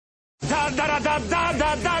da da da da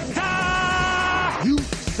da da da. You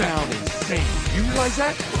sound insane. You realize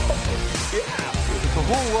that? Yeah. The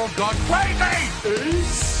whole world gone crazy.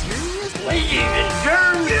 Seriously?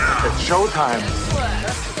 Yeah. It's showtime.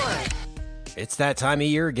 It's that time of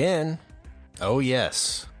year again. Oh,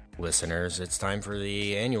 yes, listeners. It's time for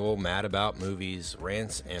the annual Mad About Movies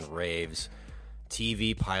Rants and Raves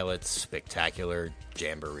TV Pilots Spectacular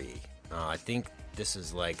Jamboree. I think this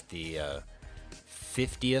is like the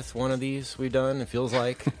 50th one of these we've done, it feels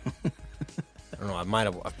like. I don't know,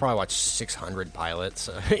 I've probably watched 600 pilots,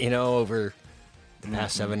 over the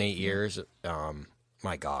past 7-8 years.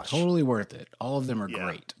 My gosh. Totally worth it. All of them are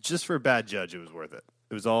great. Just for Bad Judge, it was worth it.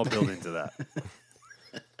 It was all built into that.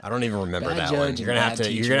 I don't even remember Bad that Judge one. You're and gonna have to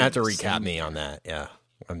Bad recap Teacher. me on that. Yeah.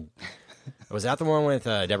 Was that the one with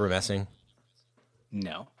Deborah Messing?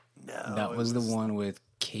 No. No, That it was the one with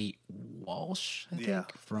Kate Walsh, I think, Yeah.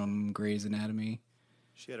 from Grey's Anatomy.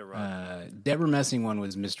 She had a run. Deborah Messing one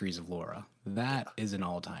was Mysteries of Laura. That is an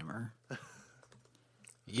all-timer.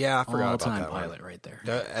 Yeah, I forgot about All-time that one. pilot right there.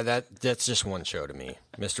 That's just one show to me.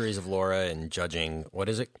 Mysteries of Laura and Judging. What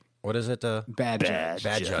is it? Bad Judge.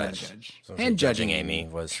 Bad Judge. Judge. So And Judging Judging Amy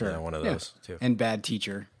was Sure. one of Yeah. those too. And Bad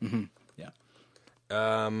Teacher. Mm-hmm. Yeah.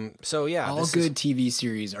 So yeah, All good TV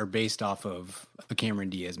series are based off of a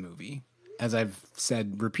Cameron Diaz movie. As I've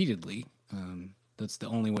said repeatedly, that's the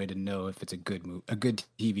only way to know if it's a good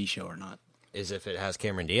TV show or not. is if it has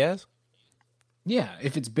Cameron Diaz. Yeah,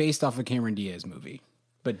 if it's based off a Cameron Diaz movie,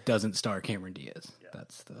 but doesn't star Cameron Diaz. Yeah.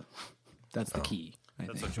 That's the key.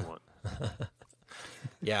 That's what you want.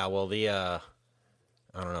 Yeah, well,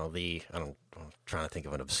 I'm trying to think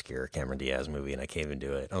of an obscure Cameron Diaz movie, and I can't even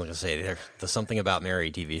do it. I was going to say, the Something About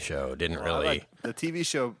Mary TV show didn't I really... like the TV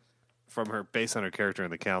show from her, based on her character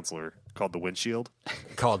in The Counselor, called The Windshield.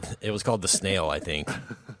 It was called The Snail, I think.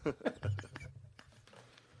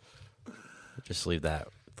 Just leave that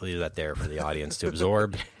there for the audience to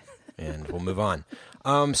absorb, and we'll move on.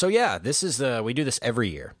 So yeah, this is we do this every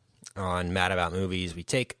year on Mad About Movies. We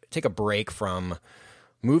take a break from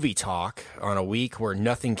movie talk on a week where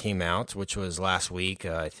nothing came out, which was last week.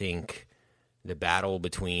 I think the battle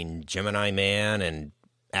between Gemini Man and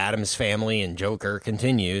Addams Family and Joker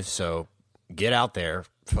continues. So get out there,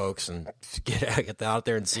 folks, and get out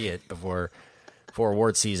there and see it before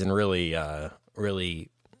award season really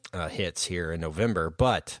hits here in November.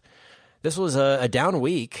 But this was a down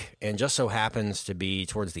week, and just so happens to be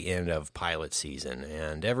towards the end of pilot season.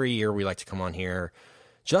 And every year we like to come on here,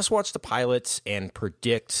 just watch the pilots and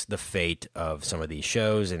predict the fate of some of these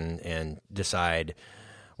shows and decide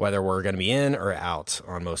whether we're going to be in or out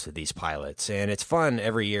on most of these pilots. And it's fun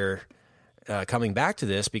every year coming back to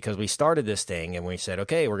this because we started this thing and we said,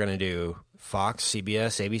 okay, we're going to do Fox,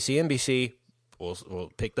 CBS, ABC, NBC.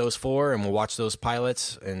 We'll pick those 4 and we'll watch those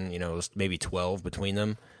pilots, and maybe 12 between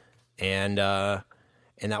them, and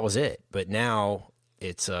that was it. But now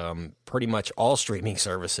it's pretty much all streaming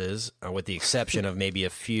services, with the exception of maybe a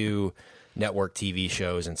few network TV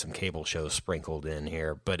shows and some cable shows sprinkled in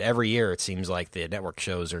here. But every year it seems like the network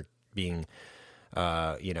shows are being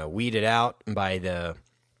weeded out by the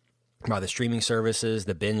streaming services,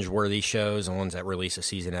 the binge-worthy shows, the ones that release a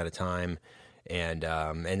season at a time. And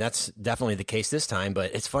that's definitely the case this time.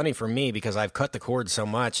 But it's funny for me because I've cut the cord so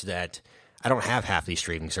much that I don't have half these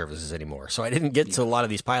streaming services anymore. So I didn't get to a lot of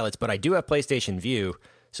these pilots, but I do have PlayStation View.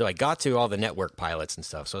 So I got to all the network pilots and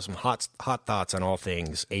stuff. So some hot thoughts on all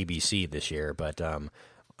things ABC this year. But I'm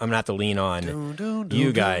going to have to lean on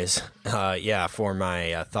you guys, for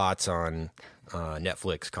my thoughts on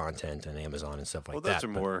Netflix content and Amazon and stuff like that. Well, those are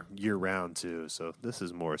more year-round, too. So this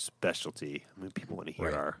is more specialty. I mean, people want to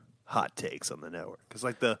hear our hot takes on the network. Because,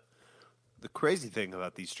 like, the crazy thing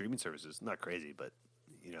about these streaming services, not crazy, but,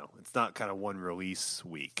 it's not kind of one release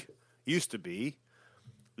week. It used to be,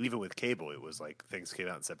 even with cable, it was like things came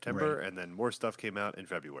out in September, and then more stuff came out in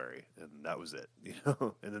February, and that was it.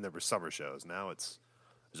 And then there were summer shows. Now there's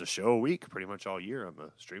a show a week pretty much all year on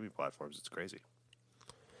the streaming platforms. It's crazy.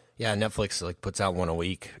 Yeah, Netflix puts out one a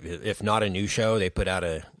week. If not a new show, they put out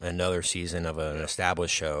another season of an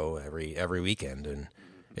established show every weekend, and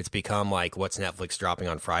it's become like what's Netflix dropping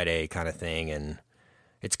on Friday kind of thing, and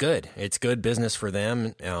it's good. It's good business for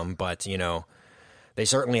them, but they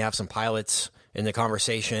certainly have some pilots in the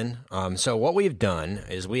conversation. So what we've done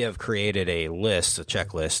is we have created a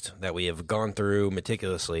checklist that we have gone through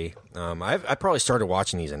meticulously. I probably started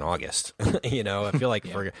watching these in August, I feel like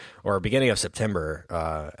or beginning of September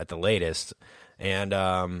at the latest.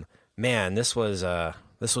 And man, this was a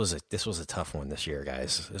tough one this year,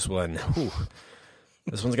 guys. This one,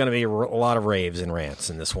 this one's going to be a lot of raves and rants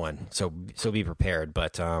in this one. So be prepared.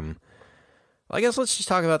 But I guess let's just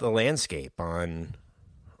talk about the landscape on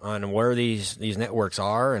where these networks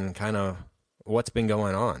are and kind of what's been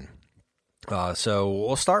going on. So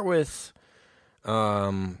we'll start with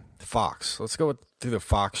Fox. Let's go through the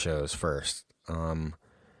Fox shows first.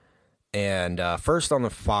 And first on the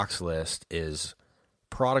Fox list is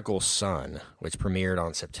Prodigal Son, which premiered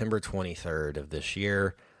on September 23rd of this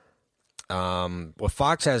year. What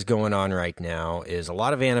Fox has going on right now is a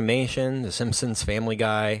lot of animation. The Simpsons, Family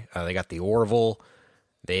Guy. They got The Orville.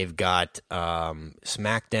 They've got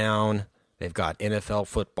SmackDown. They've got NFL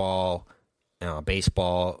football,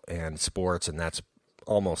 baseball, and sports, and that's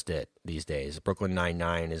almost it these days. Brooklyn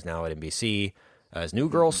Nine-Nine is now at NBC. Is New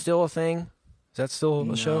Girl still a thing? Is that still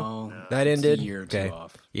a show? No, That it's ended? a year or two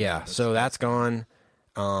off. Yeah, so that's gone.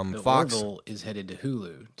 The Fox. Orville is headed to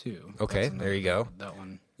Hulu too. Okay, That's there you go. That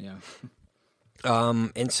one, yeah.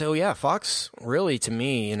 And so, yeah, Fox really, to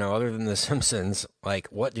me, other than The Simpsons, like,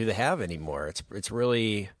 what do they have anymore? It's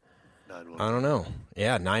really, 911. I don't know.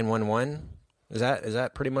 Yeah, 911. Is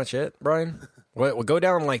that pretty much it, Brian? We'll go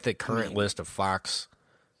down like the current list of Fox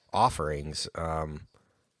offerings, and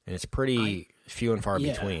it's pretty few and far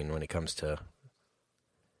yeah. between when it comes to.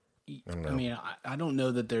 I don't know. I mean, I don't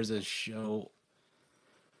know that there's a show.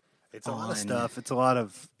 It's a lot of on- stuff. It's a lot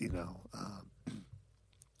of, The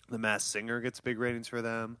Masked Singer gets big ratings for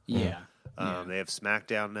them. Yeah. They have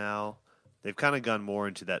SmackDown now. They've kind of gone more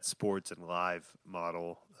into that sports and live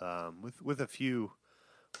model with a few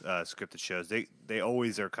scripted shows. They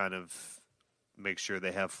always are kind of make sure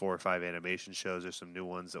they have 4 or 5 animation shows. There's some new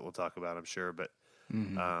ones that we'll talk about, I'm sure. But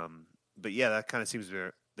yeah, that kind of seems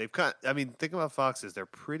very. Think about Fox is they're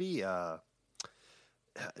pretty.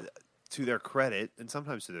 To their credit, and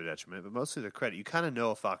sometimes to their detriment, but mostly their credit, you kind of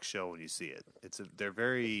know a Fox show when you see it. They're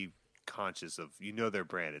very conscious of their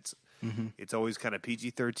brand. It's always kind of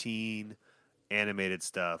PG-13 animated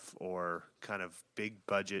stuff or kind of big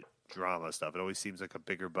budget drama stuff. It always seems like a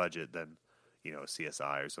bigger budget than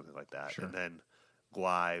CSI or something like that. Sure. And then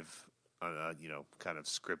live, kind of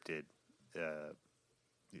scripted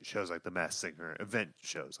shows like The Masked Singer, event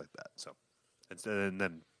shows like that. So, and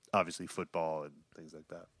then obviously football and things like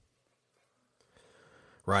that.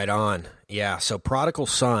 Right on. Yeah, so Prodigal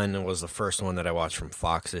Son was the first one that I watched from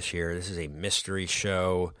Fox this year. This is a mystery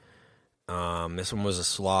show. This one was a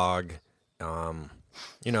slog. This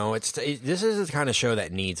is the kind of show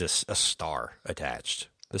that needs a star attached.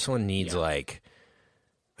 This one needs I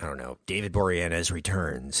don't know, David Boreanaz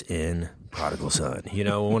returns in Prodigal Son.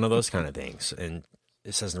 One of those kind of things. And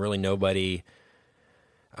this has really nobody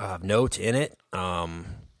of note in it.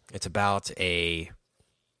 It's about a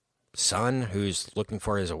son who's looking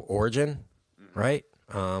for his origin, right?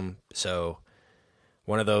 So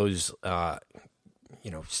one of those,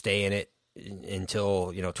 stay in it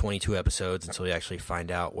until 22 episodes until you actually find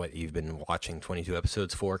out what you've been watching 22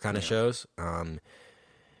 episodes for kind of shows. And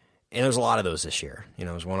there's a lot of those this year.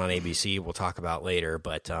 There's one on ABC we'll talk about later,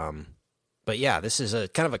 but yeah, this is a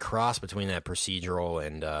kind of a cross between that procedural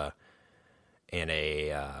and a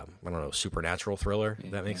I don't know, supernatural thriller.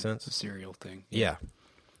 If that makes sense. A serial thing. Yeah.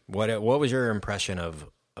 What was your impression of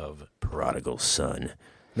Prodigal Son?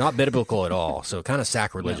 Not biblical at all, so kind of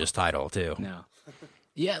sacrilegious title too. No.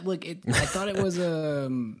 Yeah, look, I thought it was a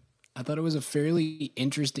fairly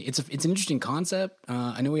interesting. It's an interesting concept.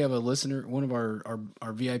 I know we have a listener, one of our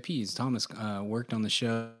VIPs, Thomas, worked on the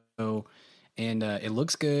show, and it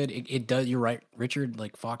looks good. It does. You're right, Richard.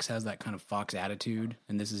 Like Fox has that kind of Fox attitude,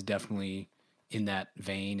 and this is definitely in that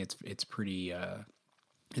vein. It's pretty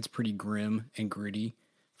grim and gritty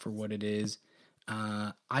for what it is.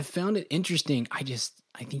 I found it interesting. I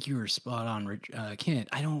think you were spot on, Rich, Kent.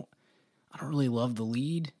 I don't really love the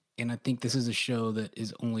lead, and I think this is a show that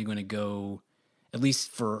is only going to go, at least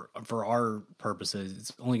for our purposes,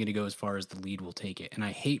 it's only going to go as far as the lead will take it. And I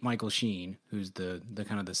hate Michael Sheen, who's the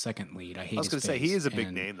kind of the second lead. I was going to say he is a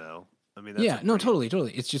big name though. I mean, that's totally.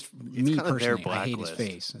 It's just me kind of their personally. I hate his blacklist.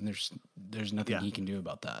 face, and there's nothing he can do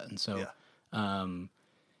about that. And so, Yeah.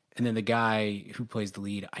 and then the guy who plays the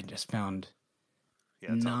lead, I just found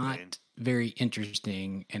it's Tom not Payne. very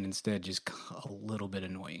interesting, and instead just a little bit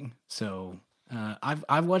annoying. So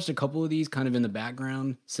I've watched a couple of these kind of in the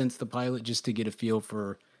background since the pilot, just to get a feel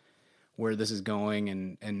for where this is going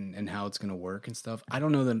and how it's going to work and stuff. I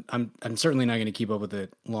don't know that I'm certainly not going to keep up with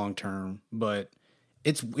it long term, but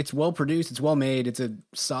it's well produced, it's well made, it's a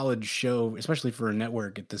solid show, especially for a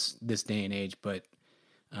network at this day and age. But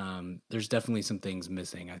there's definitely some things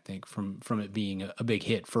missing, I think, from it being a big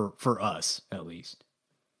hit for us at least.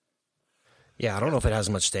 Yeah, I don't know if it has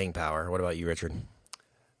much staying power. What about you, Richard?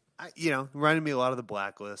 Reminded me a lot of the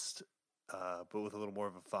Blacklist. but with a little more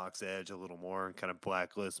of a Fox edge, a little more kind of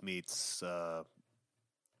Blacklist meets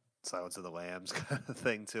Silence of the Lambs kind of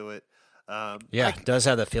thing to it. It does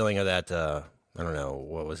have the feeling of that. I don't know,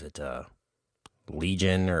 what was it?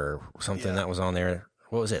 Legion or something that was on there.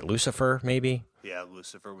 What was it? Lucifer, maybe? Yeah,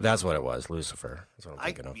 Lucifer. That's what it was. Lucifer. That's what I'm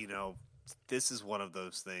thinking of. You know, this is one of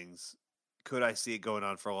those things. Could I see it going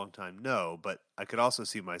on for a long time? No, but I could also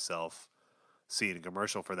see myself seeing a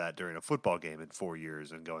commercial for that during a football game in 4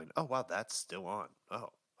 years and going, "Oh wow, that's still on." Oh,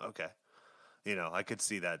 okay. You know, I could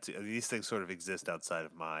see that too. These things sort of exist outside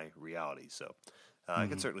of my reality, so I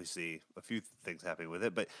could certainly see a few things happening with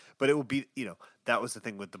it. But it will be, you know, that was the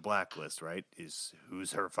thing with the Blacklist, right? Is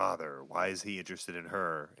who's her father? Why is he interested in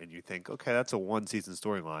her? And you think, okay, that's a 1-season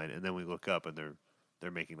storyline, and then we look up and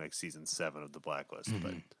they're making like season 7 of the Blacklist,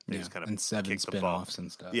 but they just kind of and 7 kick the ball. spinoffs and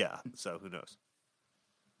stuff. Yeah, so who knows?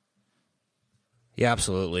 Yeah,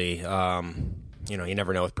 absolutely. You know, you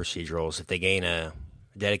never know with procedurals if they gain a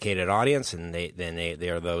dedicated audience, and they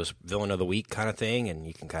are those villain of the week kind of thing, and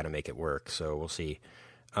you can kind of make it work. So we'll see.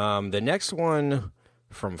 The next one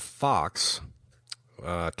from Fox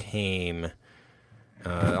came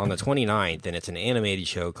on the 29th, and it's an animated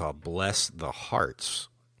show called Bless the Hearts.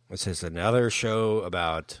 This is another show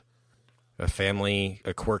about a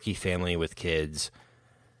quirky family with kids.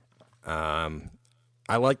 I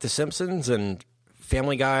like The Simpsons and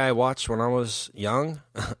Family Guy I watched when I was young.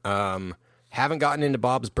 Haven't gotten into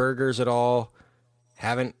Bob's Burgers at all.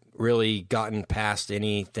 Haven't really gotten past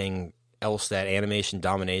anything else that Animation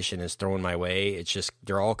Domination is throwing my way. It's just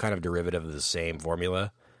they're all kind of derivative of the same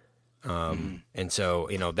formula. And so,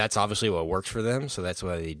 you know, that's obviously what works for them. So that's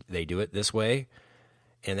why they do it this way.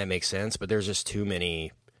 And that makes sense. But there's just too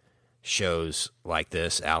many shows like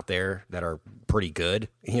this out there that are pretty good,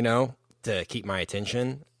 you know, to keep my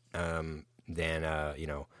attention. You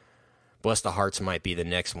know, Bless the Hearts might be the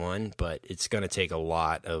next one, but it's going to take a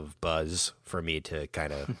lot of buzz for me to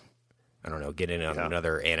kind of, I don't know, get in on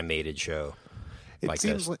another animated show like this. It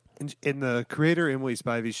seems like in the creator, Emily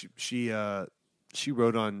Spivey, she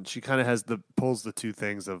wrote on, she kind of pulls the two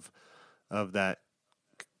things of that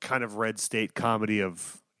kind of red state comedy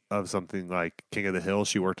of something like King of the Hill.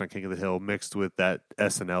 She worked on King of the Hill mixed with that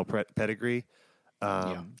SNL pedigree.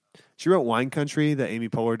 She wrote Wine Country, the Amy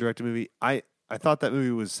Poehler directed movie. I thought that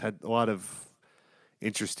movie had a lot of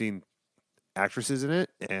interesting actresses in it,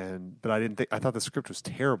 but I thought the script was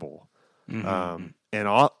terrible. And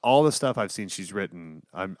all the stuff I've seen she's written,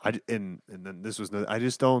 and then this was I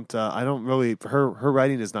just don't I don't really her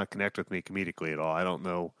writing does not connect with me comedically at all. I don't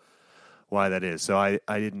know why that is. So I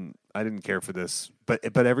didn't care for this, but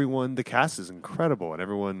everyone, the cast is incredible, and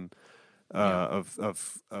everyone of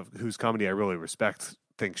whose comedy I really respect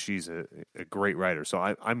thinks she's a great writer. So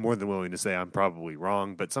I'm more than willing to say I'm probably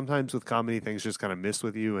wrong, but sometimes with comedy things just kind of miss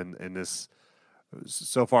with you, and this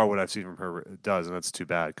so far what I've seen from her does, and that's too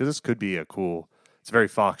bad because this could be it's a very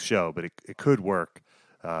Fox show, but it could work,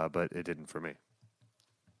 but it didn't for me.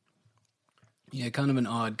 Yeah, kind of an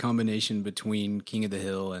odd combination between King of the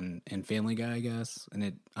Hill and Family Guy, I guess.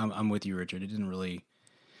 And I'm with you, Richard. It didn't really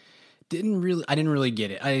I didn't really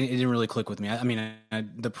get it. It didn't really click with me. I mean,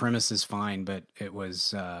 the premise is fine, but it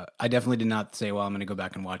was. I definitely did not say, "Well, I'm going to go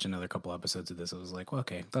back and watch another couple episodes of this." I was like, "Well,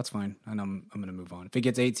 okay, that's fine, and I'm going to move on. If it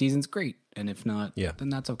gets 8 seasons, great, and if not, then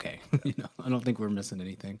that's okay." You know, I don't think we're missing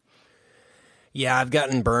anything. Yeah, I've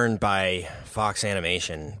gotten burned by Fox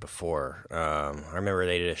Animation before. I remember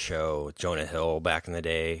they did a show with Jonah Hill back in the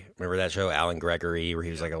day. Remember that show, Alan Gregory, where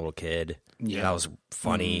he was like a little kid? Yeah, that was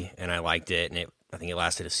funny, and I liked it, and I think it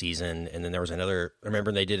lasted a season, and then there was another. I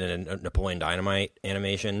remember they did a Napoleon Dynamite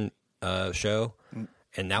animation show,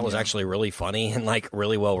 and that was actually really funny and like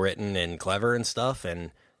really well written and clever and stuff.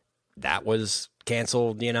 And that was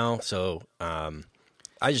canceled, you know. So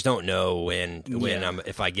I just don't know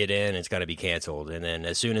if I get in, it's got to be canceled. And then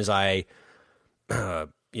as soon as I,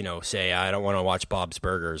 say I don't want to watch Bob's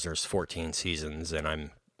Burgers, there's 14 seasons, and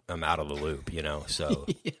I'm out of the loop, you know. So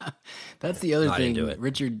yeah, that's the other thing,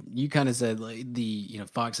 Richard. You kind of said like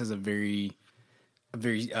Fox has a very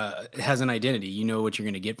has an identity. You know what you're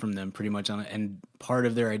going to get from them pretty much on it, and part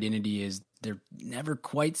of their identity is there never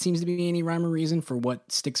quite seems to be any rhyme or reason for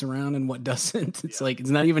what sticks around and what doesn't. It's like it's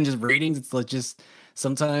not even just ratings. It's like just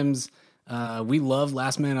sometimes we love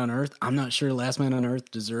Last Man on Earth. I'm not sure Last Man on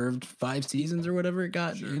Earth deserved 5 seasons or whatever it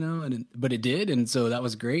got, you know, but it did, and so that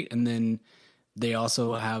was great. And then they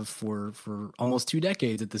also have for almost 2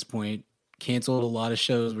 decades at this point canceled a lot of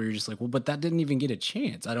shows where you're just like, well, but that didn't even get a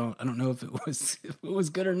chance. I don't know if it was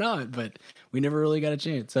good or not, but we never really got a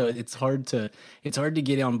chance. So it's hard to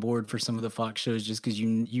get on board for some of the Fox shows just because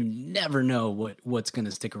you never know what's going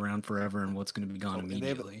to stick around forever and what's going to be gone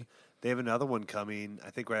immediately. They have another one coming, I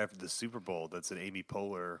think, right after the Super Bowl. That's an Amy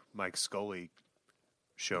Poehler, Mike Scully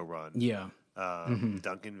show run. Yeah.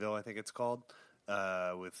 Duncanville, I think it's called,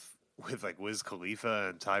 with like Wiz Khalifa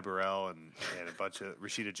and Ty Burrell and a bunch of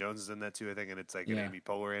Rashida Jones is in that too, I think, and it's like an Amy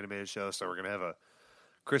Poehler animated show. So we're gonna have a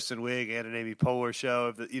Kristen Wiig and an Amy Poehler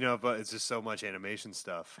show. But it's just so much animation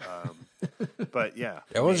stuff. But yeah,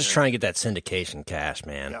 Everyone's just trying to get that syndication cash,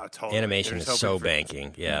 man. Yeah, totally. Animation They're is just so hoping for-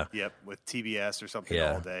 banking. Yeah. Yep, with TBS or something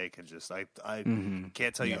Yeah. all day can just I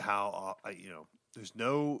can't tell you how there's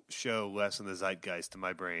no show less in the zeitgeist to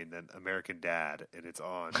my brain than American Dad, and it's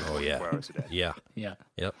on 24 hours a day. Yeah. Yeah.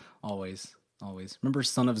 Yep. Always. Remember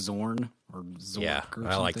Son of Zorn or Zork? Yeah, or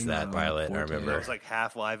I liked something? that, Violet. I remember. It was like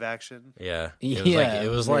half live action. Yeah. Yeah,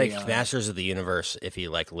 It was very like odd. Masters of the Universe if he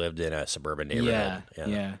like lived in a suburban neighborhood.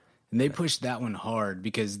 Yeah. And they pushed that one hard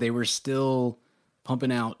because they were still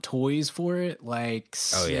pumping out toys for it like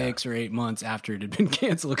 6 or 8 months after it had been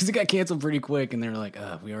canceled, because it got canceled pretty quick, and they were like,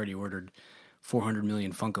 we already ordered 400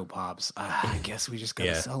 million Funko Pops. I guess we just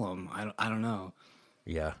gotta sell them. I don't know.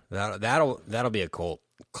 Yeah. That'll be a cult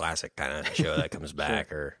classic kind of show that comes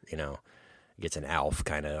back, or gets an Alf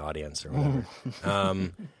kind of audience or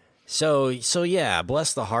whatever. So yeah,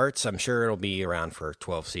 bless the hearts. I'm sure it'll be around for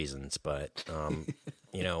 12 seasons, but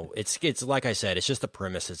it's like I said, it's just the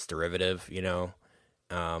premise. It's derivative.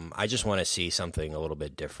 I just want to see something a little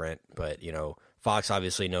bit different. But Fox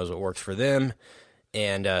obviously knows what works for them,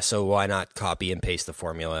 and so why not copy and paste the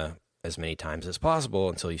formula as many times as possible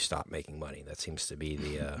until you stop making money? That seems to be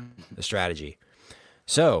the strategy.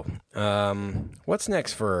 So, what's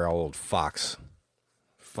next for old Fox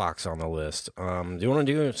on the list? Do you want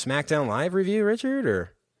to do a SmackDown Live review, Richard?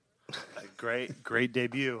 Or Great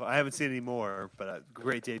debut. I haven't seen any more, but a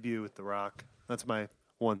great debut with The Rock. That's my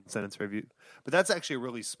one sentence review. But that's actually a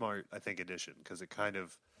really smart, I think, addition, because it kind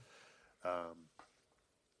of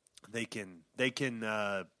they can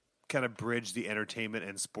kind of bridge the entertainment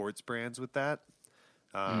and sports brands with that.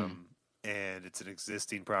 And it's an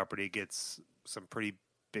existing property, gets some pretty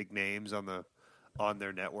big names on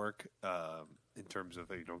their network in terms of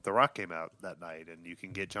The Rock came out that night, and you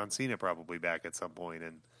can get John Cena probably back at some point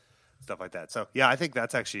and stuff like that. So yeah, I think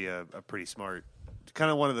that's actually a pretty smart,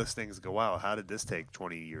 kind of one of those things. Go, wow, how did this take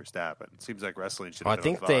 20 years to happen? It seems like wrestling should. I Have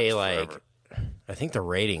think been on Fox they forever. I think the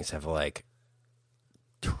ratings have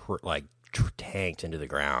tanked into the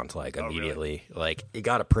ground immediately. Really? Like it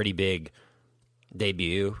got a pretty big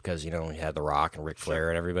debut because you had The Rock and Ric Flair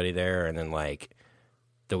and everybody there, and then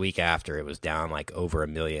the week after it was down over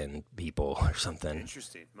 1 million people or something.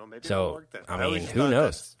 Interesting. Well, maybe So, it'll work then. I mean, always who thought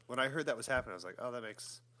knows? when I heard that was happening, I was like, oh, that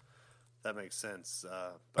makes sense.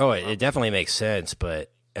 It definitely makes sense,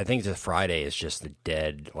 but I think the Friday is just the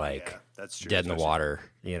dead that's true, dead in the especially- water,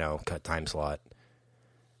 cut time slot.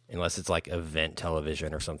 Unless it's event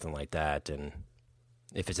television or something like that, and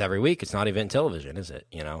if it's every week, it's not event television, is it?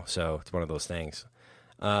 So it's one of those things.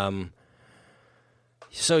 Brian,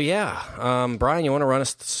 you want to run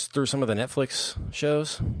us through some of the Netflix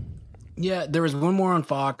shows? Yeah, there was one more on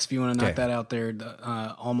Fox, if you want to knock Okay. that out there.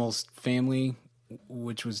 Almost Family,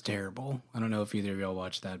 which was terrible. I don't know if either of y'all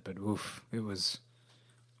watched that, but oof, it was...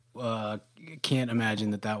 can't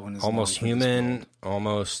imagine that one is Almost long for this Human, world.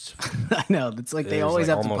 almost. I know. It's like they It was always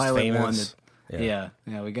have to Almost pilot one. Famous. That, yeah.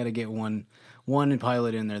 We got to get one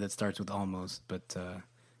pilot in there that starts with almost. But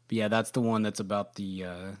yeah, that's the one that's about the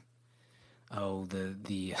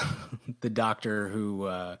the doctor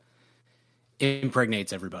who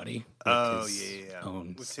impregnates everybody. Oh with his yeah.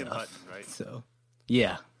 own With Tim stuff. Hutton, right? So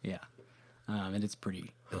yeah. And it was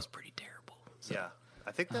pretty terrible. So, Yeah,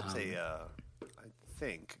 I think that's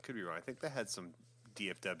could be wrong. I think they had some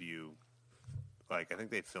DFW. I think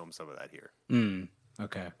they filmed some of that here.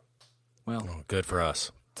 okay. Well, Good for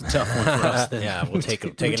us. it's a tough one for us. Then. Yeah, we'll take We're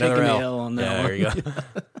another taking the L. L on that Yeah, one. there you go.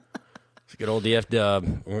 It's a good old DF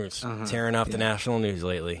dub. We're tearing off the national news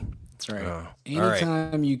lately. That's right. all right.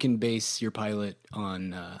 Anytime you can base your pilot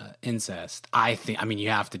on incest, I mean, you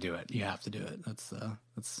have to do it. You have to do it.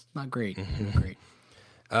 That's not great. Not great.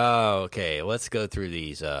 Oh, okay. Let's go through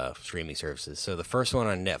these streaming services. So the first one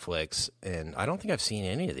on Netflix, and I don't think I've seen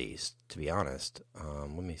any of these, to be honest.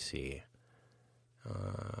 Let me see.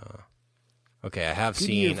 Okay, I have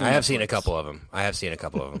seen a couple of them. I've seen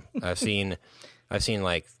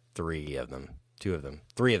 3 of them, 2 of them,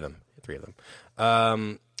 3 of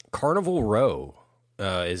them. Carnival Row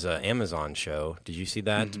is an Amazon show. Did you see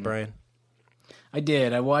that, Brian? I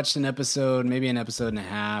did. I watched an episode, maybe an episode and a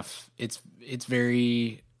half. It's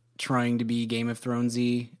very trying to be Game of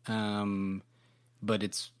Thronesy, but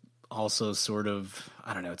it's also sort of,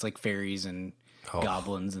 I don't know. It's like fairies and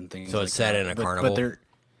goblins and things. So like it's set that. in a But carnival? they're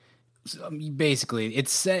Basically,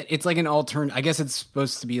 it's set. It's like an I guess it's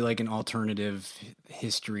supposed to be like an alternative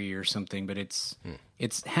history or something, but it's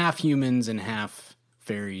half humans and half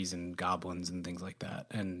fairies and goblins and things like that,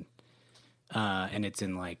 and it's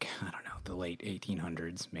in like I don't know the late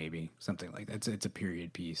 1800s, maybe something like that. It's a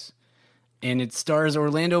period piece, and it stars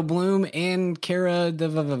Orlando Bloom and Cara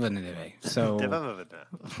Delevingne. So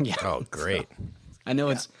yeah, Oh, great. I know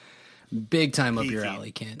it's big time up your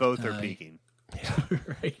alley, Kent. Both are peaking.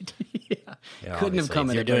 Right? Yeah, Couldn't have obviously, come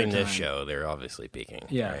if at you're a better doing this time. show, they're obviously peaking.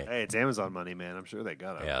 Yeah. right? Hey, it's Amazon money, man. I'm sure they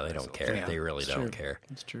got it. Yeah, they don't care. Yeah, They really it's don't true. care.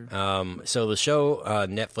 It's true. So the show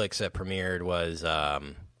Netflix that premiered was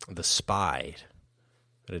The Spy.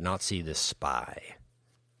 I did not see The Spy.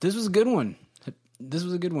 This was a good one.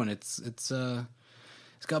 It's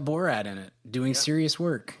got Borat in it doing serious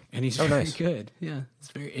work, and he's very nice. good. Yeah,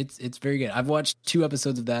 it's very good. I've watched 2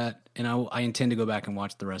 episodes of that, and I intend to go back and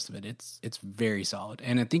watch the rest of it. It's very solid,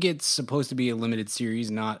 and I think it's supposed to be a limited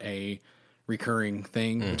series, not a recurring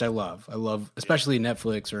thing, which I love. I love, especially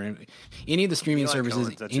Netflix or any of the streaming like services.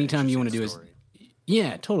 Cohen's such an Anytime you want to do interesting is,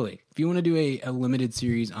 yeah, totally. If you want to do a limited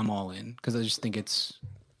series, I'm all in because I just think it's.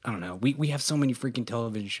 I don't know. We have so many freaking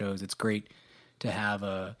television shows. It's great to have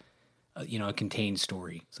a contained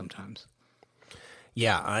story sometimes.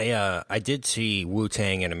 Yeah, I did see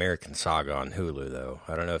Wu-Tang and American Saga on Hulu, though.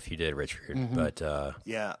 I don't know if you did, Richard, but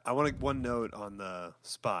Yeah, I want one note on The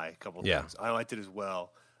Spy. A couple of Yeah. things. I liked it as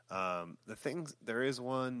well. There is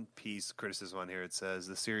one piece criticism on here. It says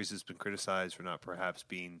the series has been criticized for not perhaps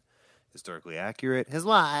being historically accurate. His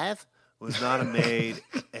wife was not a maid,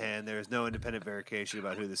 and there is no independent verification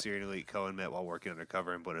about who the Syrian elite Cohen met while working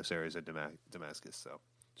undercover in Buenos Aires and Damascus. So,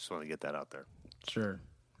 just want to get that out there. Sure.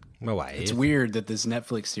 no way. It's weird that this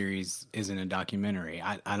Netflix series isn't a documentary.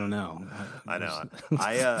 I don't know. I know.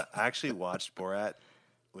 I actually watched Borat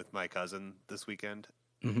with my cousin this weekend.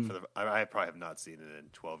 I probably have not seen it in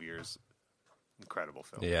 12 years. Incredible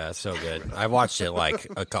film. Yeah, it's so good. I watched it like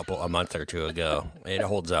a month or 2 ago. It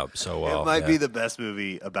holds up so well. It might yeah. be the best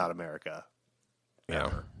movie about America.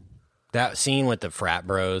 Yeah. That scene with the frat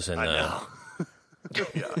bros and I the know.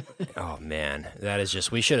 Yeah, oh man, that is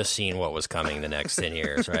just we should have seen what was coming the next 10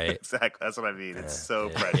 years, right? exactly. That's what I mean. It's so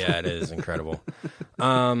precious. Yeah, it is incredible.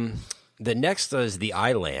 The next is The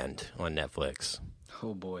Island on Netflix.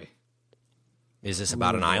 Oh boy. Is this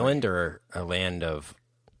about an island or a land of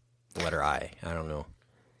the letter I? I don't know.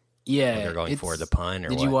 Yeah. They're going for it's- the pun or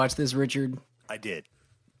Did what? you watch this, Richard? I did.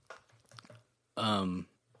 Trying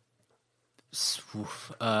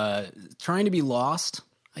to be lost,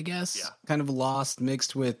 I guess. Yeah. Kind of lost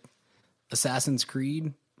mixed with Assassin's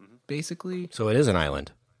Creed, basically. So it is an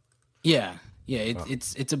island. Yeah. Yeah,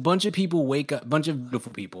 it's a bunch of people bunch of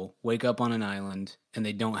beautiful people wake up on an island and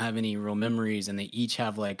they don't have any real memories and they each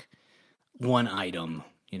have like one item.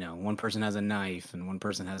 You know, one person has a knife and one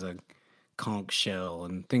person has a conch shell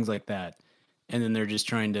and things like that. And then they're just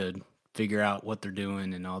trying to figure out what they're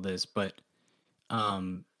doing and all this. But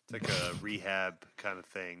It's like a rehab kind of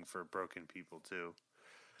thing for broken people too.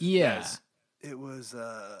 yeah.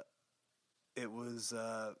 Yes.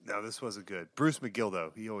 No, this wasn't good. Bruce McGill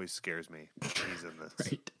though, he always scares me. He's in this.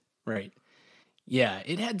 Right. Yeah,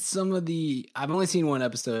 it had some of the. I've only seen one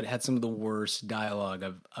episode. It had some of the worst dialogue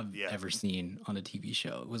I've Yeah. ever seen on a TV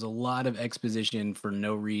show. It was a lot of exposition for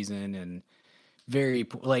no reason and very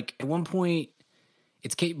like at one point,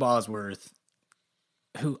 it's Kate Bosworth.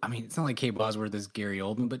 Who I mean, it's not like Kate Bosworth is Gary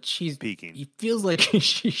Oldman, but she's Peaking. He feels like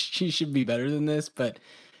she should be better than this, but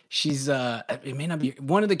she's it may not be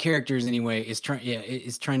one of the characters anyway. Is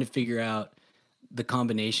trying to figure out the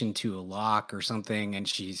combination to a lock or something, and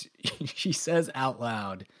she says out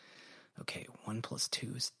loud, okay, 1 +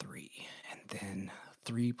 2 is 3, and then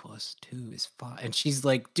 3 + 2 is 5, and she's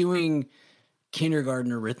like doing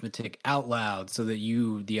kindergarten arithmetic out loud so that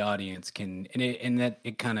you, the audience, can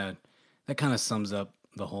that kind of sums up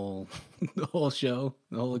the whole show,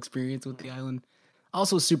 the whole experience with the island.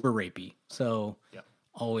 Also super rapey, so Yep.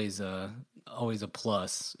 always a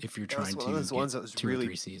plus if you're trying one to of those ones get that was 2 really- or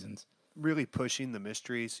 3 seasons. Really pushing the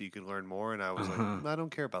mystery so you can learn more, and I was like, I don't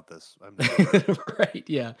care about this. I'm Right,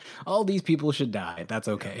 yeah. All these people should die. That's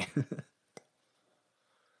okay.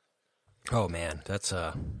 Oh man, that's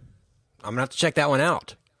I'm gonna have to check that one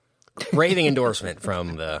out. Raving endorsement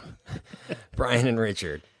from the Brian and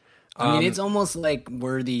Richard. I mean, it's almost like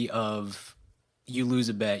worthy of you lose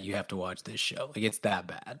a bet, you have to watch this show. Like it's that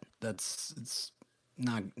bad. It's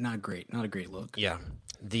not great. Not a great look. Yeah.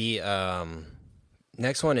 The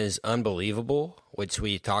next one is Unbelievable, which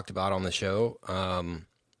we talked about on the show.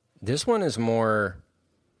 This one is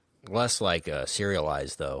less like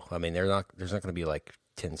serialized, though. I mean, there's not going to be like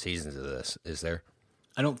 10 seasons of this, is there?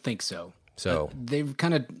 I don't think so. So They've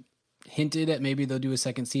kind of hinted at maybe they'll do a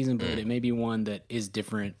second season, but it may be one that is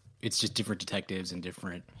different. It's just different detectives and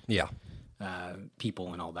different yeah,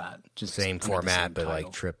 people and all that. Just same under the format, same but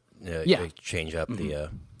title. like Yeah. they change up the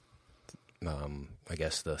I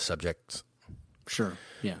guess the subjects. Sure.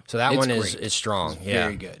 Yeah. So that It's one great. is strong. It's yeah,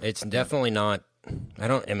 very good. It's definitely not.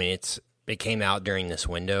 It came out during this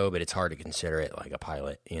window, but it's hard to consider it like a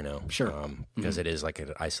pilot, Sure. because it is like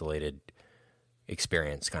an isolated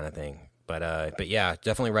experience kind of thing. But yeah,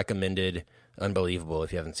 definitely recommended. Unbelievable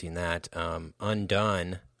if you haven't seen that.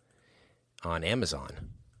 Undone on Amazon.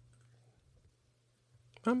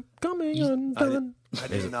 I'm coming undone. I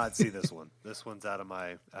did not see this one. This one's out of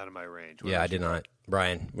my range. What Yeah, I about did you? not.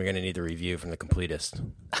 Brian, we're going to need the review from the completist.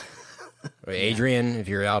 Adrian, if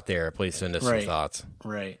you're out there, please send us some Right. thoughts.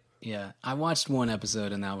 Right. Yeah. I watched one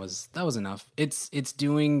episode and that was enough. It's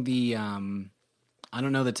doing the I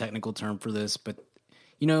don't know the technical term for this, but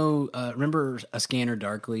remember A Scanner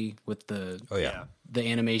Darkly with the Oh, yeah. the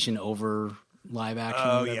animation over live action?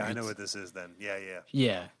 Oh or whatever? yeah, I know It's- what this is then. Yeah, yeah.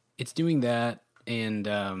 Yeah. It's doing that and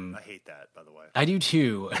I hate that, by the way. I do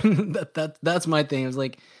too. That's my thing. I was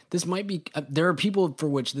like, this might be. There are people for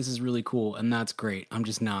which this is really cool, and that's great. I'm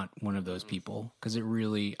just not one of those people because it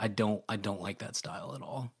really. I don't like that style at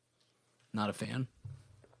all. Not a fan.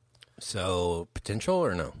 So, potential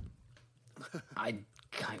or no? I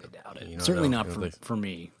kind of doubt it. You don't Certainly know. not You for, don't think- for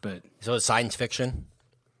me. But So, it's science fiction?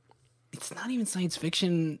 it's not even science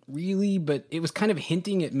fiction really. But it was kind of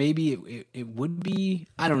hinting at maybe it would be.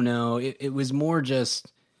 I don't know. It was more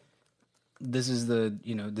just. This is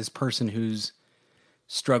this person who's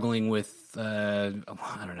struggling with I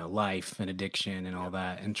don't know, life and addiction and all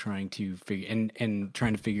that, and trying to figure and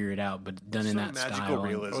trying to figure it out, but done in Some that magical style.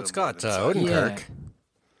 realism. Well, it's got more than Odenkirk.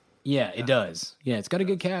 Yeah, it does. Yeah, it's got a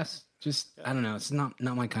good cast. Just I don't know, it's not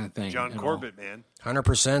my kind of thing. John at all. Corbett, man.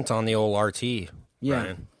 100% on the old RT. Yeah,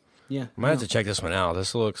 Brian. yeah. I might have to check this one out.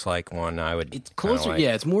 This looks like one I would. It's kinda closer. like.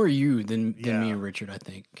 Yeah, it's more you than me Yeah. and Richard. I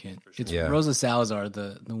think it's Yeah. Rosa Salazar,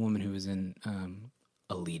 the woman who was in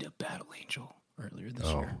Alita: Battle Angel earlier this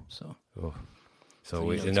year. So So you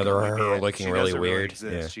know, it's another Only her be- looking she really doesn't weird.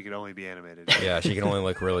 exist. Yeah. She can only be animated. Yeah, she can only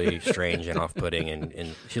look really strange and off-putting,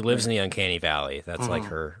 and she lives in the uncanny valley. That's like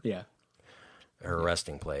her yeah.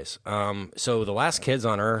 resting place. So The Last Kids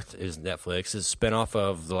on Earth is Netflix. It's a spinoff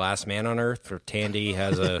of The Last Man on Earth, where Tandy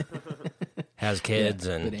has kids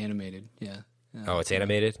But and animated. Yeah. oh, it's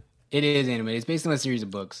animated. It is animated. It's based on a series of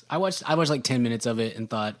books. I watched like 10 minutes of it and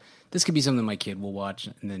thought this could be something my kid will watch,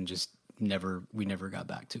 and then just we never got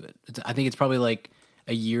back to it. I think it's probably like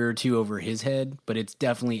a year or two over his head, but it's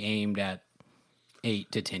definitely aimed at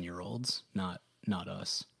 8 to 10-year-olds, not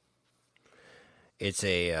us. It's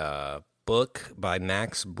a book by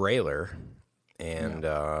Max Brailer, and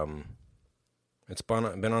it's been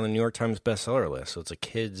on the New York Times bestseller list. So it's a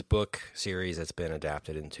kids' book series that's been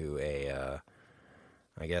adapted into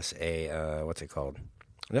I guess a what's it called?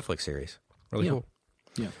 A Netflix series. Really Yeah. cool.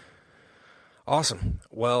 Yeah. Awesome.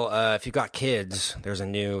 Well, if you've got kids, there's a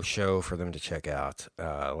new show for them to check out.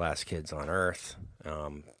 Last Kids on Earth.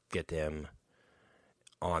 Get them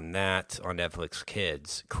on that on Netflix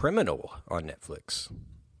Kids. Criminal on Netflix.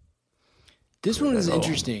 This one is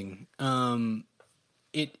interesting.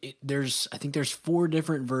 There's I think there's 4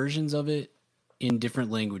 different versions of it in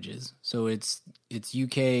different languages. So it's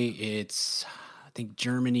UK, it's I think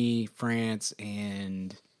Germany, France,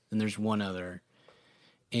 and then there's one other.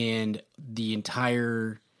 And the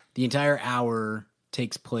entire hour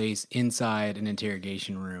takes place inside an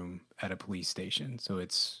interrogation room at a police station. So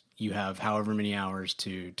you have however many hours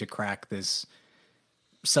to crack this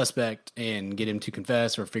suspect and get him to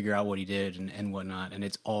confess or figure out what he did and whatnot. And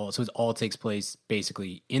it all takes place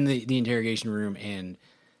basically in the interrogation room and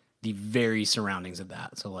the very surroundings of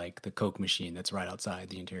that. So like the Coke machine that's right outside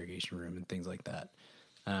the interrogation room and things like that.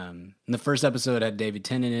 And the first episode had David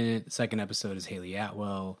Tennant in it. The second episode is Haley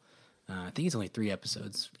Atwell. I think it's only 3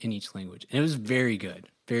 episodes in each language. And it was very good,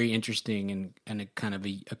 very interesting, and a kind of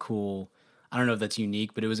a cool, I don't know if that's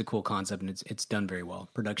unique, but it was a cool concept, and it's done very well.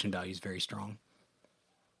 Production value is very strong.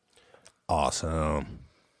 Awesome.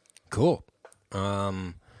 Cool.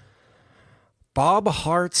 Bob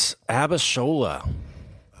Hart's Abishola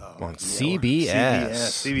on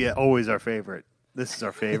CBS. CBS, always our favorite. This is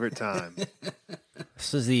our favorite time.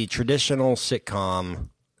 This is the traditional sitcom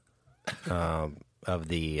of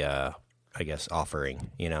the, I guess,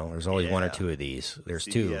 offering. You know, there's always one or Yeah. two of these. There's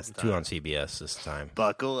CBS two time. on CBS this time.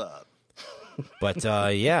 Buckle up. But,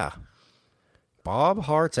 yeah. Bob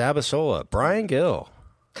Hart's Abishola. Brian Gill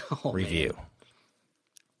Oh, review.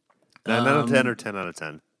 9 out of 10 or 10 out of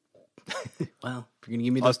 10? Well, if you're going to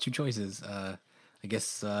give me those 2 choices, I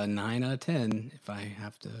guess 9 out of 10 if I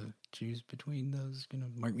have to choose between those.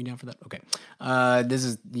 Mark me down for that. Okay. This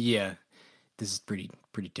is pretty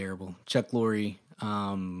terrible. Chuck Lorre,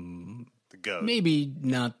 The GOAT. maybe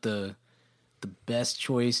not the best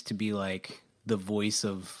choice to be like the voice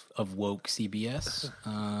of woke CBS.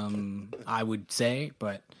 I would say,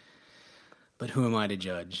 but who am I to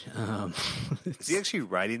judge? Is he actually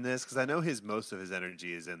writing this? Because I know most of his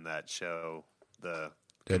energy is in that show, the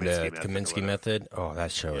The Kaminsky Method. Oh,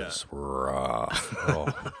 that show is rough.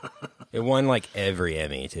 Oh. It won like every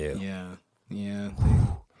Emmy too. Yeah.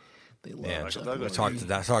 They love Yeah, Chuck I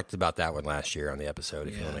Lorre. talked about that one last year on the episode.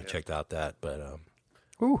 If you want to check out that, but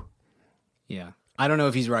Yeah. I don't know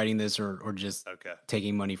if he's writing this or just Okay.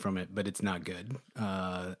 taking money from it, but it's not good.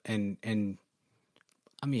 And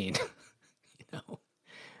I mean,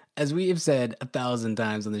 as we have said 1,000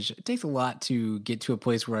 times on this show, it takes a lot to get to a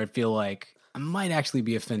place where I feel like I might actually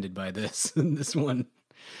be offended by this. And this one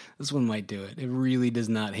might do it. It really does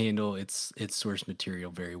not handle its source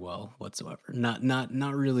material very well whatsoever. Not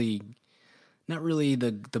really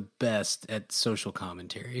the best at social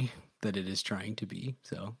commentary that it is trying to be.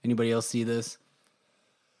 So, anybody else see this?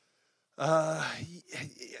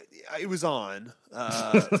 It was on.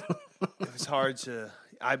 It was hard to.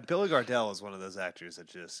 Billy Gardell is one of those actors that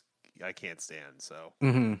just I can't stand. So,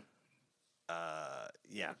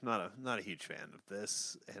 yeah, not a huge fan of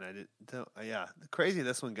this. And I didn't. Yeah, crazy.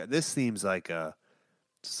 This one got. This seems like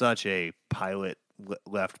such a pilot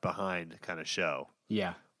left behind kind of show.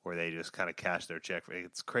 Yeah. Where they just kind of cash their check.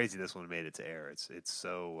 It's crazy. This one made it to air. It's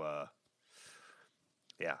so.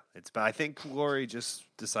 Yeah, but I think Lorre just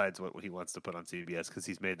decides what he wants to put on CBS because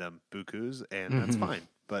he's made them bukus, and that's fine.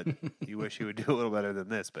 But you wish he would do a little better than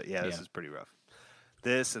this. But yeah, this is pretty rough.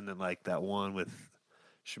 This and then like that one with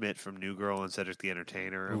Schmidt from New Girl and Cedric the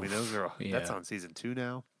Entertainer. I mean, those are that's on season 2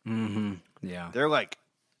 now. Mm-hmm. Yeah, they're like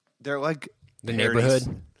The parodies.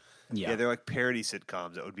 Neighborhood. Yeah, they're like parody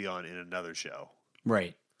sitcoms that would be on in another show.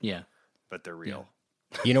 Right. Yeah, but they're real.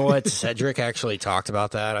 You know what? Cedric actually talked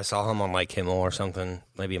about that. I saw him on like Kimmel or something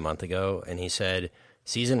maybe a month ago, and he said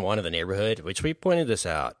season 1 of The Neighborhood, which we pointed this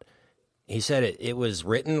out. He said it was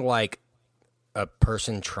written like a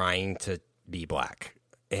person trying to be black,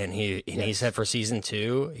 and he said for season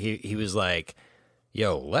 2 he was like,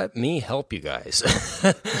 "Yo, let me help you guys,"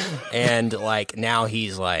 and like now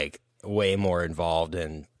he's like way more involved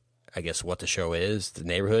in I guess what the show is, The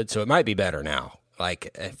Neighborhood. So it might be better now.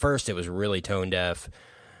 Like, at first, it was really tone deaf.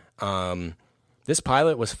 This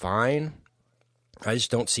pilot was fine. I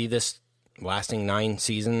just don't see this lasting 9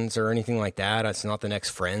 seasons or anything like that. It's not the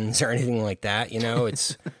next Friends or anything like that. You know,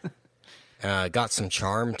 it's got some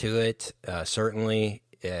charm to it. Certainly,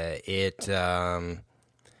 I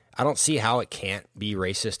don't see how it can't be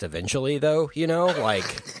racist eventually, though. You know, like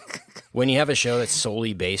when you have a show that's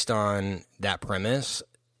solely based on that premise,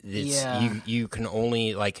 you can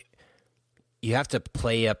only like. You have to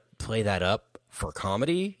play that up for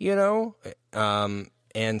comedy, you know,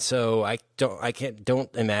 and so I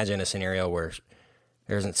don't imagine a scenario where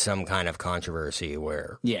there isn't some kind of controversy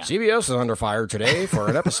where CBS is under fire today for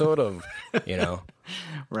an episode of, you know,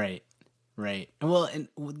 right. Well, and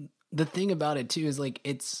the thing about it too is like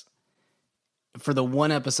it's for the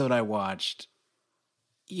one episode I watched,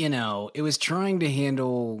 you know, it was trying to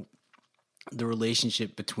handle the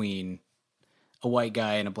relationship between a white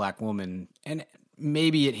guy and a black woman, and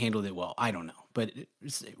maybe it handled it well. I don't know, but it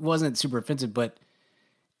wasn't super offensive. But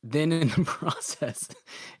then in the process,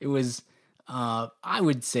 it was, I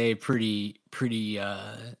would say, pretty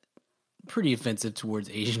offensive towards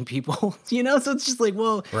Asian people. You know, so it's just like,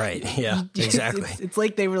 well, right, yeah, exactly. It's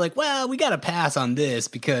like they were like, well, we got to pass on this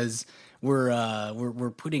because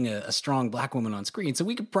we're putting a strong black woman on screen, so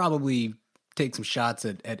we could probably take some shots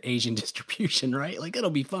at Asian distribution, right? Like it'll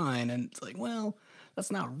be fine. And it's like, well,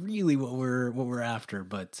 that's not really what we're after,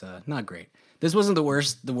 but not great. This wasn't the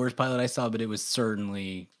worst pilot I saw, but it was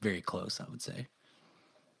certainly very close, I would say.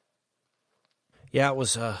 Yeah, it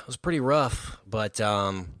was pretty rough, but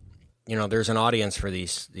you know, there's an audience for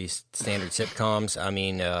these standard sitcoms. I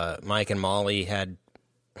mean, Mike and Molly had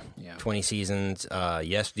 20 seasons.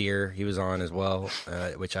 Yes Dear, he was on as well,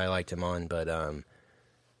 which I liked him on, but I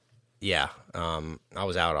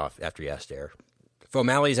was out after Yes Dear. If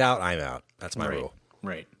O'Malley's out, I'm out. That's my rule.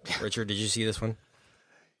 Right. Richard, did you see this one?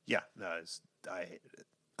 Yeah, no, I hated it.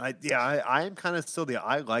 I am kind of still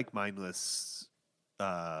I like mindless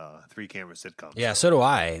 3-camera sitcoms. Yeah, so do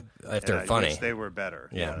I. If they're funny, wish they were better.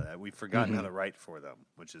 Yeah. We've forgotten how to write for them,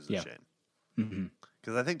 which is a shame. Mm-hmm.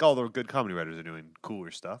 Because I think all the good comedy writers are doing cooler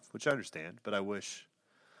stuff, which I understand. But I wish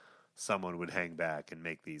someone would hang back and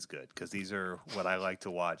make these good, because these are what I like to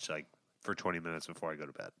watch, like for 20 minutes before I go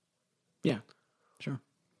to bed. Yeah, sure.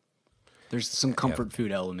 There's some comfort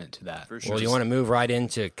food element to that. For sure. Well, you want to move right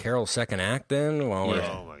into Carol's second act then while we're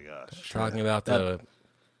Oh my gosh. talking about the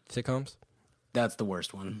sitcoms? That's the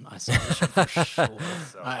worst one. I saw that show for sure.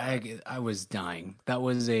 I was dying. That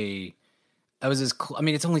was as I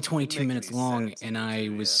mean, it's only 22 Make minutes any long, sense, and I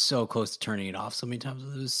was so close to turning it off so many times.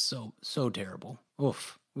 It was so terrible.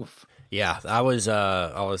 Oof. Yeah, I was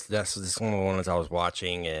this is one of the ones I was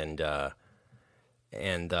watching, and I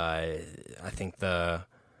think the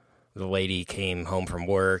lady came home from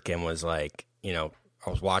work and was like, you know,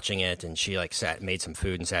 I was watching it, and she like made some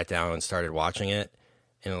food and sat down and started watching it,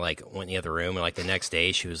 and like went in the other room, and like the next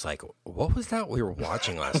day she was like, what was that we were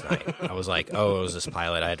watching last night? I was like, oh, it was this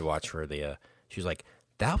pilot I had to watch for the she was like,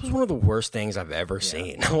 that was one of the worst things I've ever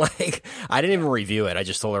seen. Like, I didn't even review it. I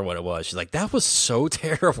just told her what it was. She's like, that was so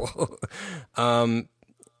terrible.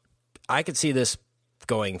 I could see this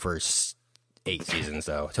going for 8 seasons,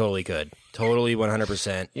 though. Totally could. Totally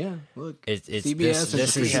 100%. Yeah, look, It's CBS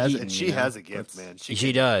this She is has, she has a gift, man.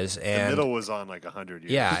 she does, The and middle was on like 100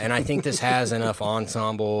 years. yeah, and I think this has enough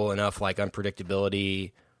ensemble, enough like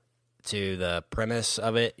unpredictability to the premise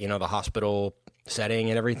of it. You know, the hospital setting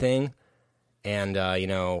and everything. And, you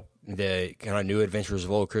know, the kind of new adventures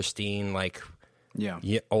of old Christine, like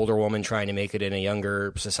older woman trying to make it in a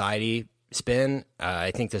younger society spin.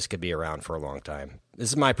 I think this could be around for a long time. This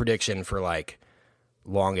is my prediction for like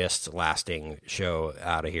longest lasting show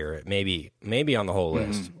out of here. Maybe on the whole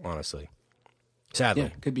list, honestly. Sadly. Yeah,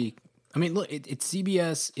 could be. I mean, look, it's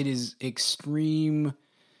CBS. It is extreme,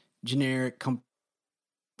 generic comfort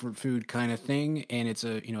food kind of thing, and it's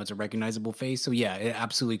a recognizable face. So yeah, it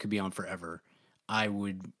absolutely could be on forever.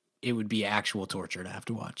 It would be actual torture to have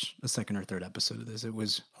to watch a second or third episode of this. It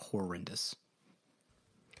was horrendous.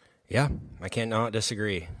 Yeah, I can't not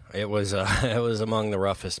disagree. It was it was among the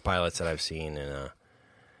roughest pilots that I've seen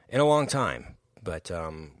in a long time. But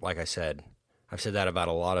like I said, I've said that about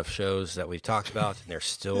a lot of shows that we've talked about, and they're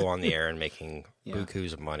still on the air and making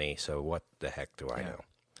bukus of money. So what the heck do I know?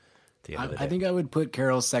 At the end of the day. I think I would put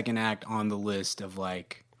Carol's second act on the list of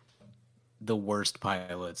like the worst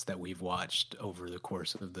pilots that we've watched over the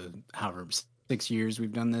course of the however 6 years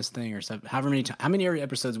we've done this thing, or how many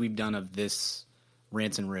episodes we've done of this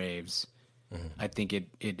Rants and Raves. I think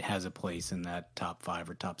it has a place in that top 5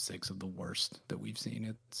 or top 6 of the worst that we've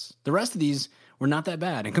seen. It's the rest of these were not that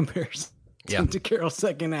bad in comparison to Carol's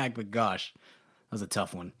second act, but gosh, that was a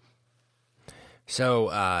tough one. So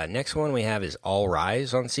next one we have is All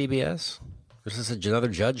Rise on CBS. Is this another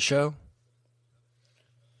Judge show?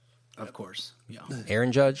 Of course, yeah.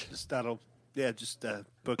 Aaron Judge? Just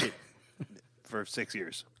book it for 6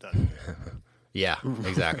 years. Done. Yeah,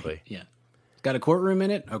 exactly. Yeah. Got a courtroom in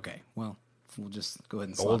it? Okay, well, we'll just go ahead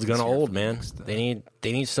and Old's slot this gonna here old, for the man. next,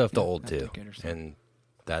 They need stuff to old too, decade or so. and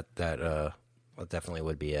that definitely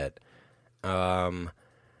would be it.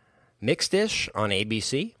 Mixed Dish on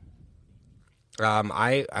ABC.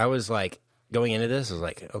 I was like going into this, I was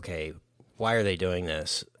like, okay, why are they doing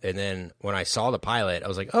this? And then when I saw the pilot, I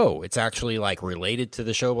was like, oh, it's actually like related to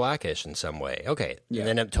the show Blackish in some way. Okay, and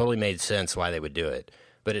then it totally made sense why they would do it.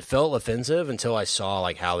 But it felt offensive until I saw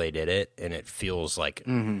like how they did it, and it feels like,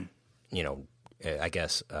 you know, I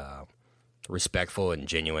guess respectful and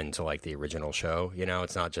genuine to like the original show. You know,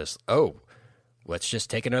 it's not just let's just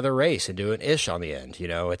take another race and do an ish on the end. You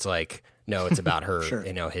know, it's like no, it's about her, Sure.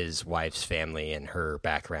 you know, his wife's family and her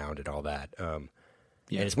background and all that. And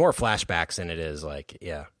it's more flashbacks than it is like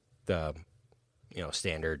the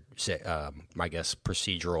standard I guess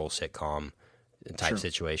procedural sitcom type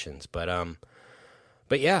situations.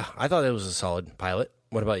 But yeah, I thought it was a solid pilot.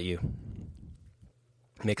 What about you?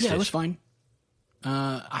 Mixed Yeah, it was Dish? fine.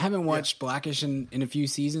 I haven't watched Blackish in a few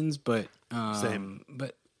seasons, but Same.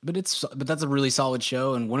 But that's a really solid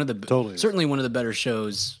show, and certainly one of the better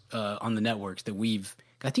shows on the networks that we've.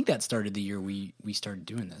 I think that started the year we started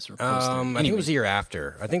doing this. Or close there. I think it was the year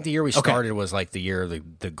after. I think the year we started was like the year of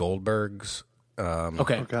the Goldbergs.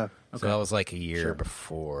 Okay. Okay. So that was like a year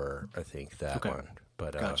before, I think, that one.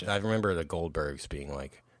 But Gotcha. I remember the Goldbergs being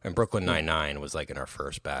like, and Brooklyn Nine-Nine was like in our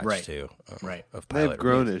first batch too. Right. Of They have pilot.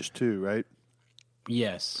 Grownish too, right?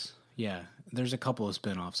 Yes. Yeah. There's a couple of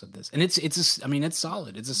spinoffs of this, and it's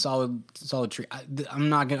solid. It's a solid treat.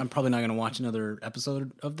 I'm probably not gonna watch another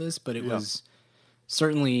episode of this, but it was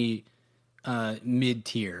certainly mid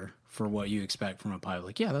tier for what you expect from a pilot.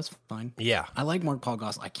 Like, yeah, that's fine. Yeah. I like Mark Paul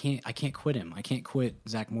Goss. I can't quit him. I can't quit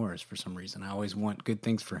Zach Morris for some reason. I always want good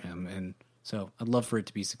things for him, and so I'd love for it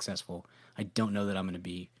to be successful. I don't know that I'm going to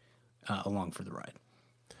be along for the ride.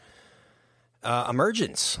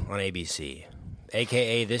 Emergence on ABC,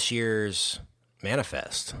 a.k.a. this year's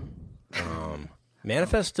Manifest.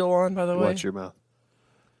 Manifest still on, by the way? Watch your mouth.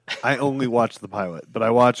 I only watch the pilot, but I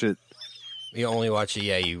watch it. You only watch it,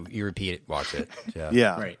 yeah, you repeat it, watch it. Yeah.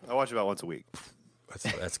 Yeah, Right. I watch it about once a week.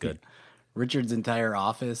 That's good. Richard's entire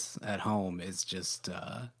office at home is just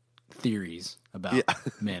theories about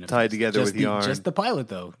Manifest. Tied together Just with yarn. Just the pilot,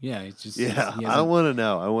 though. Yeah, it's just Yeah, he I don't want to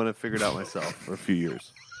know. I want to figure it out myself for a few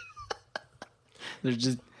years. There's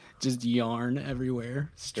just yarn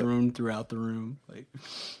everywhere, strewn throughout the room. Like,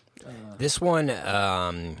 This one,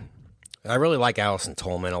 I really like Allison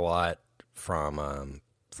Tolman a lot from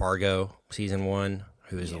Fargo season 1,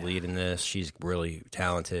 who is the lead in this. She's really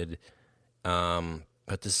talented.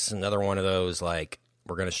 But this is another one of those, like,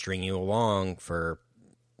 we're going to string you along for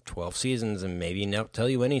 12 seasons and maybe not tell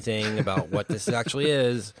you anything about what this actually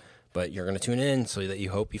is, but you're going to tune in so that you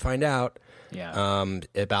hope you find out. yeah,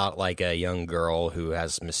 About like a young girl who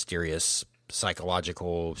has mysterious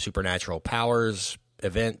psychological supernatural powers,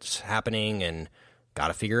 events happening, and got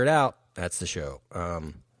to figure it out. That's the show.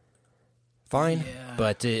 Fine,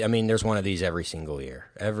 but I mean, there's one of these every single year.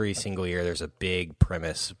 Every single year, there's a big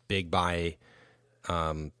premise, big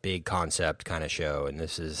concept kind of show, and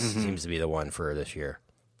this is seems to be the one for this year.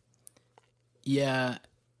 yeah.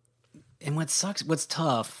 And what's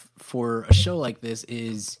tough for a show like this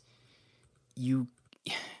is you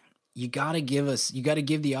got to give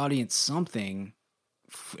the audience something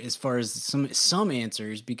as far as some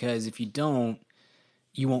answers, because if you don't,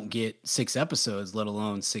 you won't get 6 episodes, let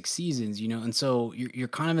alone 6 seasons, and so you're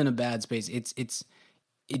kind of in a bad space.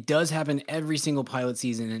 It does happen every single pilot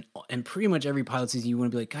season, and pretty much every pilot season you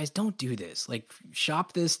want to be like, guys, don't do this, like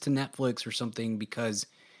shop this to Netflix or something, because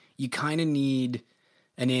you kind of need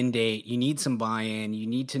an end date. You need some buy-in. You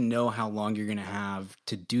need to know how long you're going to have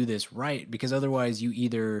to do this right, because otherwise you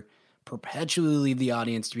either perpetually leave the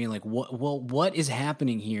audience to being like, what is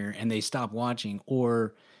happening here? And they stop watching,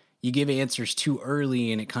 or you give answers too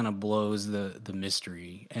early and it kind of blows the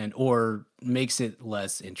mystery or makes it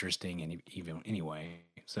less interesting even anyway.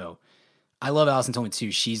 So I love Allison Tolman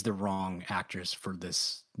too. She's the wrong actress for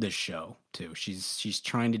this show too. She's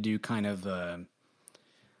trying to do kind of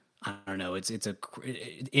I don't know. It's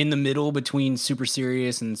in the middle between super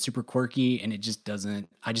serious and super quirky, and it just doesn't.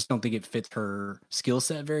 I just don't think it fits her skill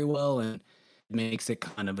set very well, and it makes it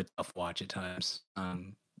kind of a tough watch at times.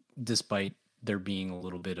 Despite there being a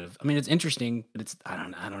little bit of, I mean, it's interesting, but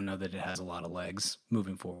I don't know that it has a lot of legs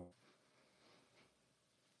moving forward.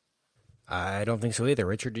 I don't think so either.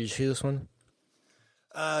 Richard, did you see this one?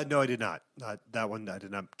 No, I did not. That one I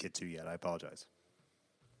did not get to yet. I apologize.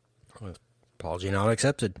 Well, apology not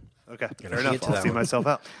accepted. Okay, Gonna fair enough. get to I'll that see one. myself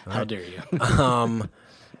out. How dare you?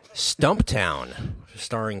 Stumptown,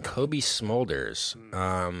 starring Kobe Smulders.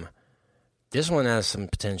 This one has some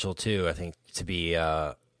potential too. I think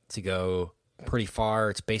to go pretty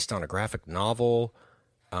far. It's based on a graphic novel.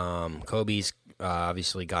 Kobe's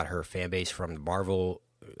obviously got her fan base from the Marvel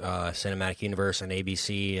Cinematic Universe and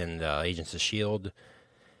ABC and Agents of S.H.I.E.L.D.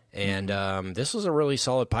 And this was a really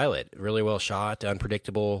solid pilot. Really well shot,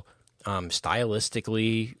 unpredictable,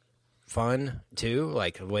 stylistically fun too,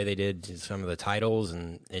 like the way they did some of the titles,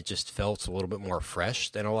 and it just felt a little bit more fresh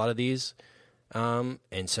than a lot of these. And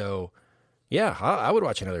so, yeah, I would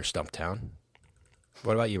watch another Stumptown.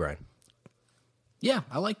 What about you, Brian? Yeah,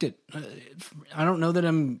 I liked it. I don't know that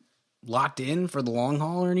I'm locked in for the long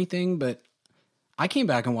haul or anything, but I came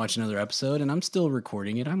back and watched another episode, and I'm still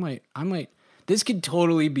recording it. I might. This could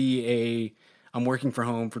totally be I'm working from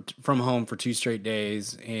home for 2 straight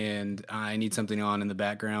days, and I need something on in the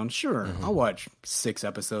background. Sure, I'll watch 6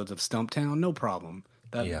 episodes of Stumptown, no problem.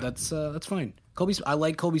 That's fine. I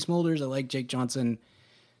like Colby Smulders. I like Jake Johnson.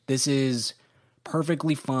 This is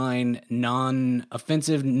perfectly fine,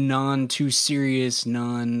 non-offensive, non-too serious,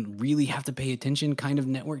 non-really have to pay attention kind of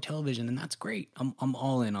network television, and that's great. I'm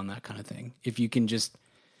all in on that kind of thing. If you can just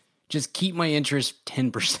keep my interest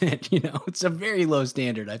 10%, it's a very low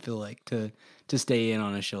standard, I feel like, to stay in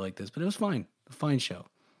on a show like this, but it was fine. A fine show.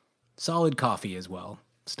 Solid coffee as well.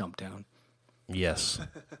 Stumptown. Yes.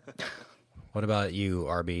 What about you,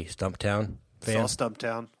 RB? Stumptown fan? Saw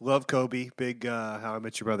Stumptown. Love Kobe. Big How I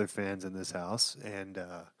Met Your Brother fans in this house, and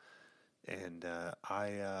I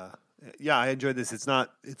enjoyed this. It's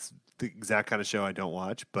the exact kind of show I don't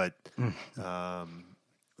watch, but yeah,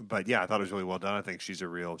 I thought it was really well done. I think she's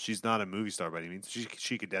not a movie star by any means.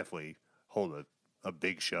 She could definitely hold a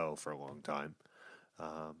big show for a long time.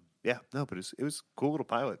 But it was a cool little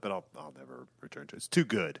pilot, but I'll never return to it. It's too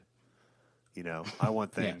good. I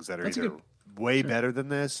want things that are either way better than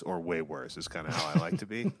this or way worse is kind of how I like to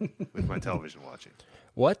be with my television watching.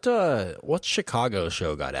 What Chicago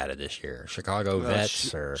show got added this year? Chicago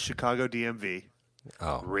Vets or Chicago DMV?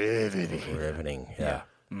 Oh, riveting. riveting. Yeah.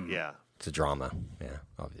 Yeah. It's a drama. Yeah,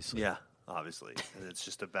 obviously. Yeah, obviously. And it's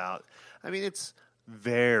just about, I mean, it's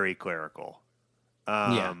very clerical.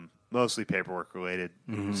 Mostly paperwork related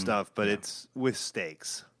stuff, but it's with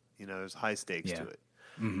stakes. You know, there's high stakes to it.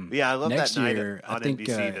 But yeah, I love Next that year, night on I think,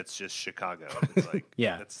 NBC that's just Chicago. It's like,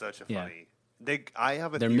 Yeah. that's such a Yeah. funny. I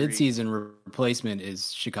have a Their theory. mid-season replacement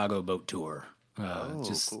is Chicago Boat Tour.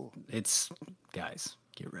 Cool. It's guys,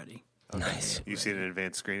 get ready. Nice. You've seen an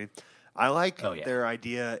advanced screening. I like Oh, yeah. their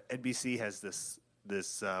idea. NBC has this.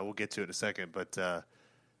 We'll get to it in a second, but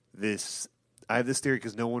this. I have this theory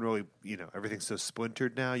because no one really, everything's so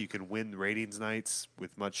splintered now. You can win ratings nights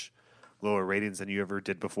with much lower ratings than you ever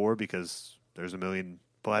did before because there's a million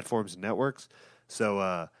platforms and networks. So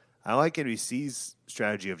I like NBC's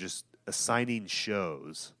strategy of just assigning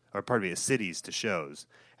cities to shows,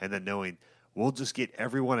 and then knowing we'll just get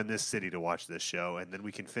everyone in this city to watch this show, and then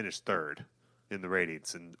we can finish third in the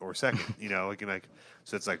ratings or second.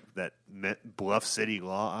 So it's like that Bluff City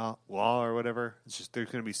law or whatever. It's just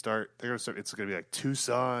It's going to be like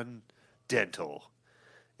Tucson Dental,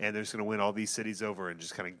 and they're just going to win all these cities over and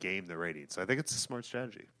just kind of game the ratings. So I think it's a smart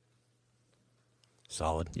strategy.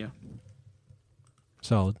 Solid. Yeah.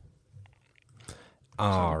 Solid.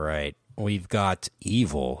 All right. We've got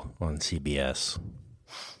Evil on CBS.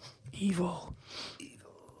 Evil.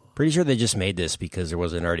 Pretty sure they just made this because there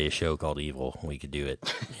wasn't already a show called Evil. We could do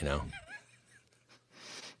it,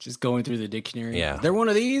 Just going through the dictionary. Yeah. They're one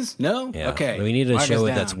of these? No? Yeah. Okay. We need a Mark show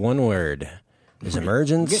us that's down. one word. Is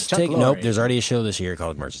Emergence Get Chuck take? Lorre. Nope. There's already a show this year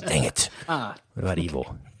called Emergence. Dang it. Ah. What about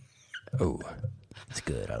Evil? Oh, it's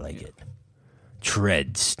good. I like it.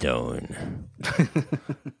 Treadstone.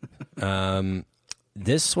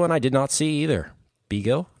 This one I did not see either.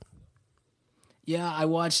 Bigo? Yeah, I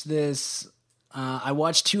watched this. I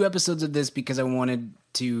watched 2 episodes of this because I wanted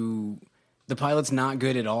to. The pilot's not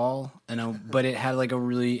good at all, but it had like a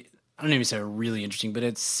really, I don't even say a really interesting, but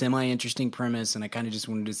it's semi-interesting premise, and I kind of just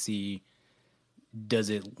wanted to see, does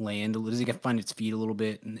it land? Does it find its feet a little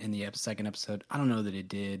bit in the second episode? I don't know that it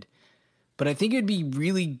did, but I think it'd be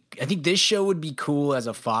really. I think this show would be cool as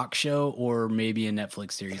a Fox show or maybe a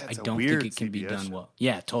Netflix series. Yeah, I it's a don't weird think it can be CBS done show. well.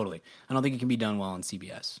 Yeah, totally. I don't think it can be done well on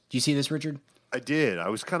CBS. Do you see this, Richard? I did. I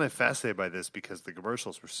was kind of fascinated by this because the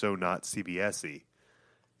commercials were so not CBS-y.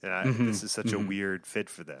 And this is such a weird fit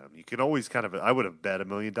for them. You could always I would have bet $1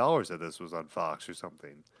 million that this was on Fox or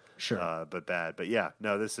something. Sure. But bad. But yeah,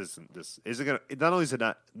 no, this isn't. This isn't going to, not only is it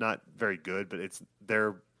not very good, but it's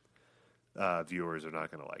their viewers are not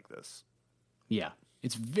going to like this. Yeah,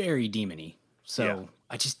 it's very demony. So Yeah.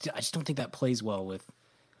 I just don't think that plays well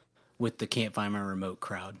with the Can't Find My Remote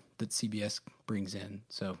crowd that CBS brings in.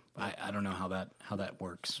 So I don't know how that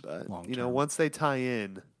works But, long term. once they tie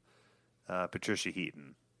in Patricia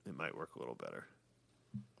Heaton, it might work a little better.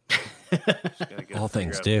 Just gotta get All it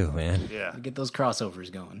things figured do, man. out. Yeah. Get those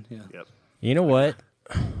crossovers going. Yeah. Yep. You know what?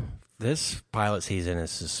 This pilot season is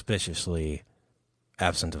suspiciously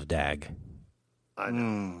absent of Dag. I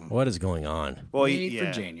know. What is going on? Well, Wait yeah.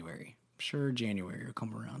 for January. I'm sure January will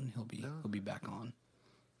come around. He'll be back on.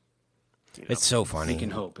 It's so funny. We can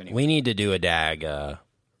hope, anyway. We need to do a Dag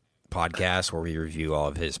podcast where we review all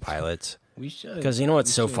of his pilots. We should. Because you know what's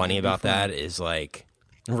We so should. funny It'd be about fun. that is like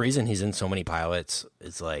the reason he's in so many pilots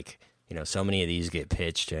is like so many of these get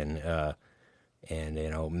pitched and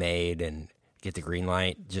made and get the green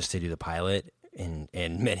light just to do the pilot and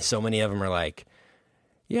so many of them are like,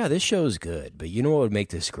 yeah, this show's good, but you know what would make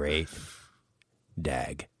this great?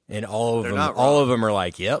 Dag. And all They're not of wrong. them are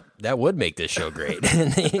like, yep, that would make this show great.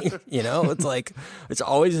 And it's like it's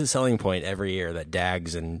always a selling point every year that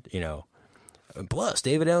Dags and plus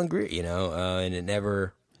David Allen Greer, and it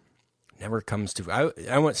never comes to.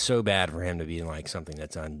 I want so bad for him to be in like something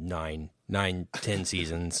that's on 9-10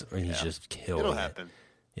 seasons, and he's just killing It'll it. happen.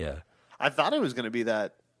 Yeah, I thought it was going to be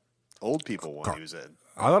that old people one he was in.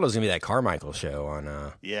 I thought it was gonna be that Carmichael show on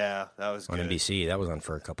Yeah, that was good. NBC. That was on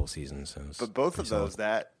for a couple seasons. It was But both of pretty solid. those,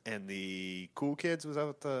 that and the Cool Kids, was that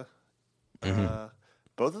what the? Mm-hmm.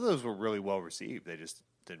 Both of those were really well received. They just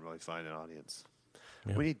didn't really find an audience.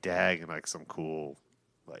 We need Dag and like some cool,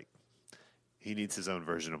 like he needs his own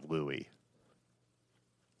version of Louie,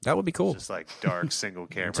 That would be cool just like dark single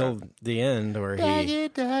camera. until the end where he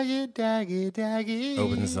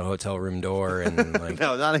opens the hotel room door and like.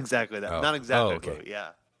 No, not exactly that. Oh. Not exactly Oh, okay. Louie. Yeah.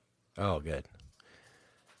 Oh, good.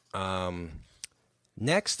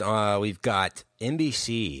 Next, we've got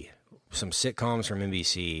NBC, some sitcoms from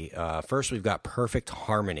NBC. First, we've got Perfect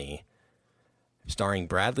Harmony, starring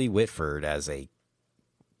Bradley Whitford as a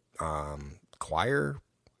choir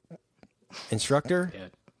instructor. Yeah.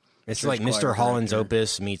 It's Church like Mr. choir Holland's director.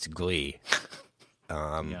 Opus meets Glee.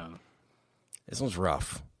 Yeah. This one's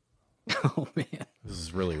rough. Oh man, This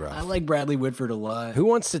is really rough. I like Bradley Whitford a lot. Who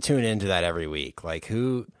wants to tune into that every week? Like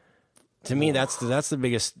who? To me, that's the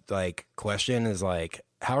biggest like question is like,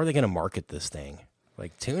 how are they going to market this thing?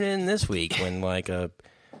 Like, tune in this week when like a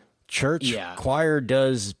church choir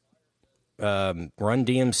does Run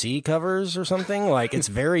DMC covers or something. Like, it's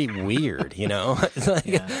very weird, you know. It's like,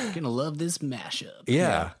 You're gonna love this mashup.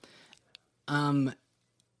 yeah.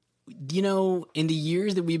 You know, in the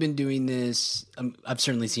years that we've been doing this, I've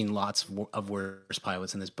certainly seen lots of worse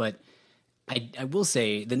pilots in this, but I will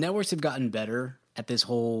say the networks have gotten better at this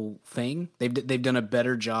whole thing. They've done a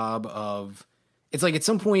better job of. It's like at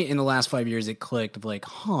some point in the last 5 years, it clicked of like,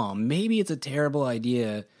 maybe it's a terrible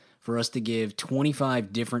idea for us to give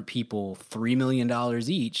 25 different people $3 million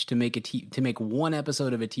each to make one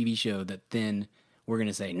episode of a TV show that then we're going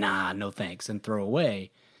to say, nah, no thanks, and throw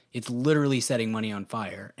away. It's literally setting money on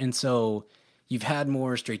fire. And so you've had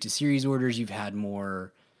more straight to series orders. You've had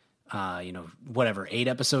more,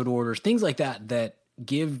 8-episode orders, things like that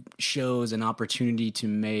give shows an opportunity to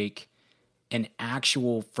make an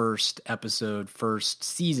actual first episode, first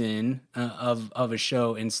season of a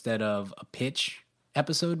show instead of a pitch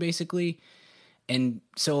episode, basically. And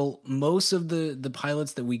so most of the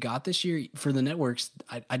pilots that we got this year for the networks,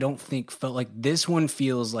 I don't think felt like this one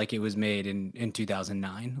feels like it was made in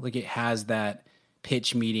 2009. Like it has that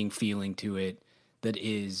pitch meeting feeling to it that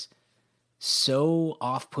is so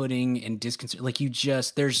off-putting and disconcerting. Like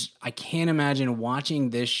I can't imagine watching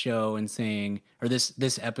this show and saying, or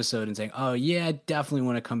this episode and saying, oh yeah, I definitely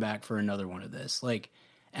want to come back for another one of this. Like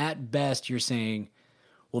at best you're saying,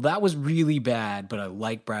 well, that was really bad, but I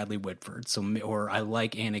like Bradley Whitford, or I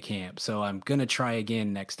like Anna Camp, so I'm gonna try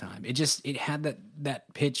again next time. It had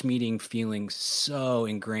that pitch meeting feeling so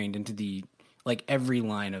ingrained into the like every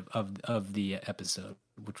line of the episode,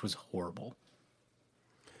 which was horrible.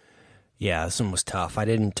 Yeah, this one was tough. I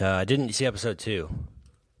didn't see episode 2,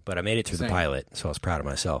 but I made it through the pilot, so I was proud of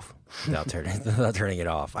myself without turning it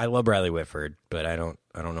off. I love Bradley Whitford, but I don't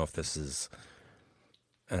know if this is.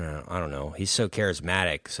 I don't know. He's so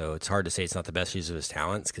charismatic, so it's hard to say it's not the best use of his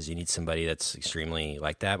talents because you need somebody that's extremely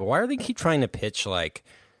like that. But why do they keep trying to pitch like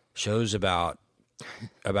shows about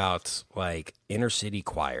like inner city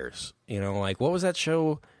choirs? You know, like what was that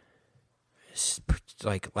show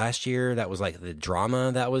like last year? That was like the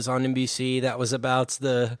drama that was on NBC. That was about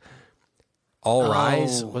the All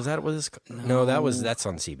Rise. Was that what this? No, that's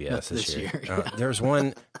on CBS this year. There's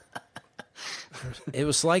one. It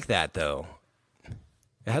was like that though.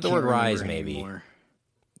 It had the word rise, maybe.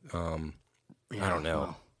 I don't know.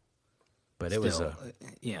 Well, but it was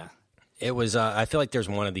yeah. It was. I feel like there's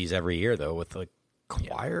one of these every year though, with a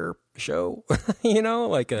choir show. You know,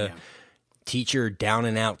 like a teacher, down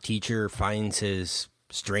and out teacher, finds his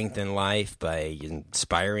strength in life by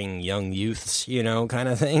inspiring young youths. You know, kind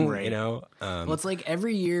of thing. Right. You know. Well, it's like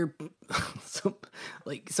every year,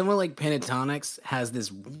 like someone like Pentatonics has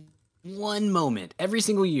this one moment every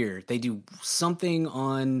single year. They do something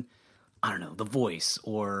on, I don't know, The Voice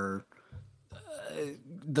or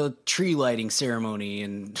the tree lighting ceremony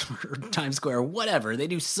in Times Square or whatever. They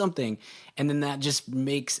do something, and then that just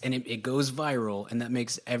makes, and it goes viral, and that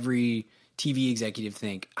makes every TV executive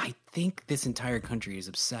think, I think this entire country is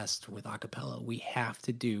obsessed with acapella. We have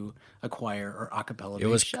to do a choir or acapella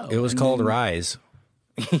based show. It was called Rise.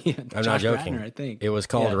 I'm not joking. Radner, I think it was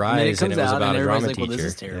called Rise, and it was about a drama like, teacher. Well, this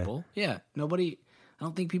is terrible. Yeah, nobody. I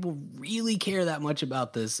don't think people really care that much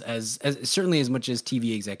about this, as certainly as much as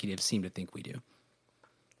TV executives seem to think we do.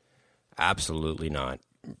 Absolutely not.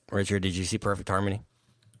 Richard, did you see Perfect Harmony?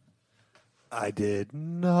 I did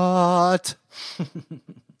not.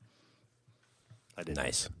 I did.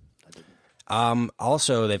 Nice. I didn't.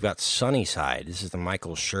 Also, they've got Sunnyside. This is the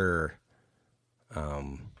Michael Schur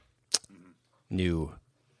new,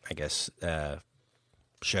 I guess,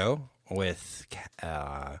 show with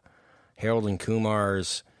Harold and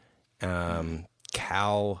Kumar's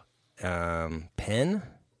Cal Penn,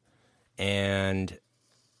 and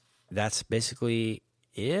that's basically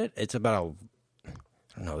it. It's about I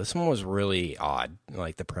don't know. This one was really odd,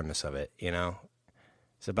 like the premise of it. You know,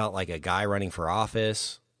 it's about like a guy running for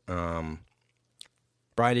office. Brian,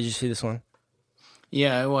 did you see this one?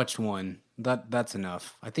 Yeah, I watched one. That's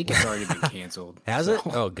enough. I think it's already been canceled. Has it?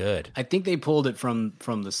 Oh, good. I think they pulled it from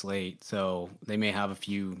the slate, so they may have a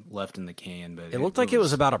few left in the can. But it looked like it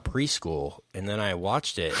was about a preschool, and then I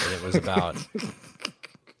watched it, and it was about,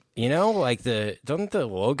 you know, like doesn't the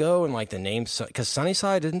logo and like the name, because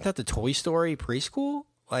Sunnyside, isn't that the Toy Story preschool?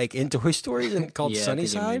 Like in Toy Story, isn't it called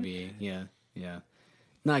Sunnyside? Maybe. Yeah.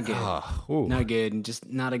 Not good. Not good, and just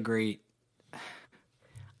not a great.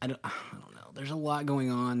 I don't know. there's a lot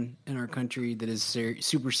going on in our country that is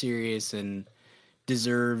super serious and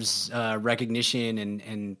deserves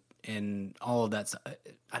recognition and all of that stuff.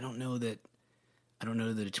 I don't know that a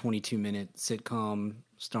 22-minute sitcom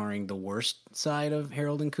starring the worst side of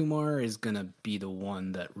Harold and Kumar is going to be the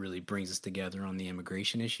one that really brings us together on the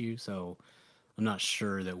immigration issue. So I'm not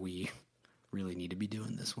sure that we really need to be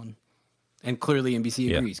doing this one. And clearly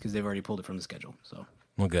NBC agrees because they've already pulled it from the schedule. So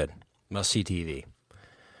well, good. Must see TV.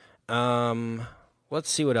 Let's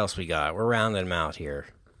see what else we got. We're rounding them out here.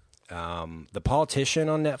 The Politician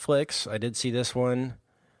on Netflix. I did see this one.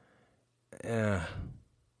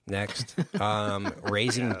 Next,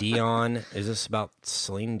 Raising Dion. Is this about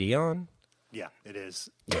Celine Dion? Yeah, it is.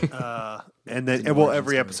 And then,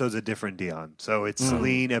 every episode's a different Dion. So it's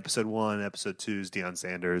Celine, episode 1, episode 2 is Deion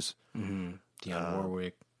Sanders. Dionne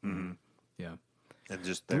Warwick. Yeah. And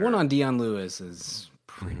just the one on Dion Lewis is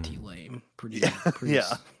pretty lame. Pretty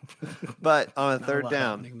yeah. But on a third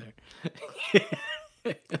down,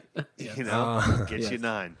 gets you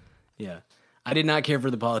 9. Yeah. I did not care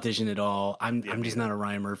for The Politician at all. I'm just not a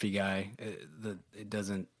Ryan Murphy guy. It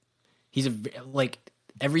doesn't. He's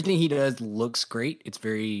everything he does looks great. It's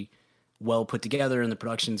very well put together, and the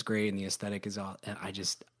production's great, and the aesthetic is all. And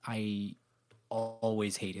I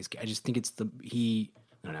always hate his. I just think it's I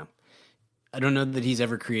don't know. I don't know that he's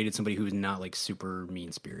ever created somebody who is not like super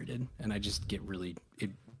mean spirited, and I just get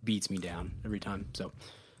it beats me down every time. So.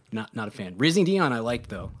 Not a fan. Raising Dion I liked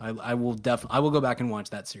though. I will go back and watch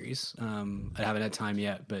that series. I haven't had time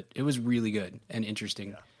yet, but it was really good and interesting.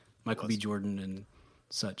 Yeah, Michael B. Jordan and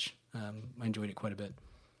such. I enjoyed it quite a bit.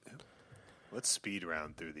 Let's speed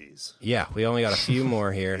round through these. Yeah, we only got a few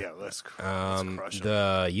more here. Yeah, let's crush them.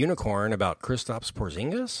 The Unicorn about Kristaps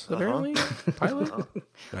Porzingis, apparently. Pilot.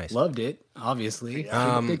 Nice. Loved it, obviously.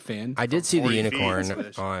 Big fan. I did see The Unicorn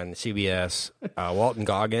on CBS. Walton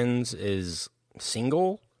Goggins is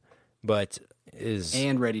single. But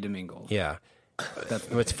and ready to mingle. Yeah.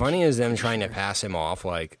 What's funny is them trying to pass him off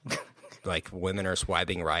like women are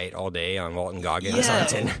swiping right all day on Walton Goggins.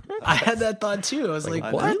 Yeah. I had that thought too. I was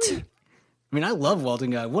like what? Really? I mean, I love Walton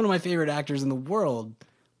Goggins. One of my favorite actors in the world.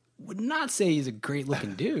 Would not say he's a great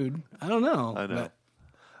looking dude. I don't know. I know. But,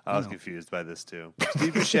 I was confused by this too.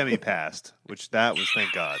 Steve Buscemi passed, which that was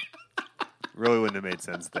thank God. Really wouldn't have made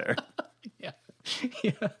sense there. Yeah.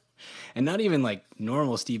 Yeah. And not even like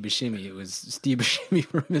normal Steve Buscemi. It was Steve Buscemi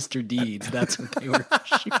from Mr. Deeds. That's what they were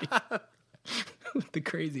shooting with the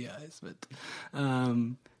crazy eyes. But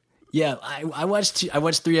yeah, I watched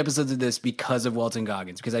 3 episodes of this because of Walton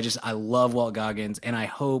Goggins because I love Walt Goggins and I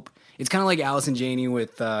hope it's kind of like Allison Janney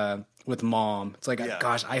with Mom. It's like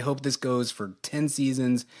gosh, I hope this goes for 10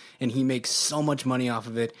 seasons and he makes so much money off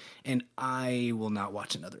of it. And I will not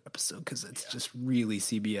watch another episode because it's just really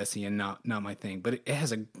CBS-y and not my thing. But it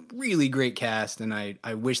has a really great cast, and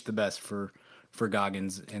I wish the best for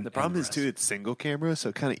Goggins. And the problem is too, it's single camera, so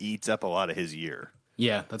it kind of eats up a lot of his year.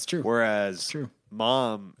 Yeah, that's true. Whereas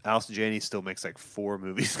Mom, Allison Janney still makes like 4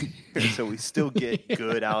 movies a year, so we still get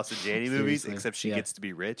good Allison Janney movies, except she gets to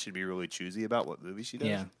be rich and be really choosy about what movies she does.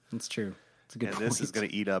 Yeah, that's true. It's a good point. This is going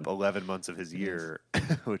to eat up 11 months of his year,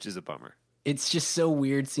 which is a bummer. It's just so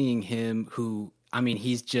weird seeing him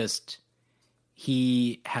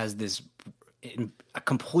he has this a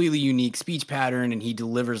completely unique speech pattern and he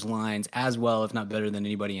delivers lines as well, if not better than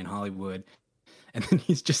anybody in Hollywood. And then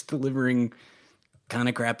he's just delivering kind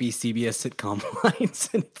of crappy CBS sitcom lines.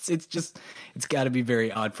 And it's got to be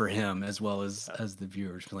very odd for him as well as the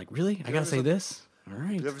viewers. Like, really? I got to say this? All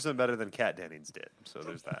right. He's never done better than Kat Dennings did. So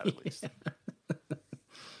there's that at least.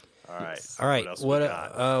 All right.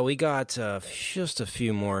 What we got just a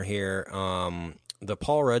few more here. The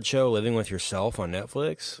Paul Rudd Show, Living with Yourself on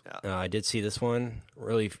Netflix. Yeah. I did see this one.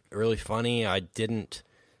 Really, really funny. I didn't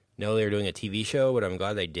know they were doing a TV show, but I'm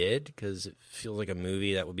glad they did because it feels like a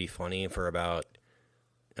movie that would be funny for about,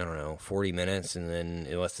 40 minutes. And then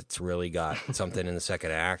unless it's really got something in the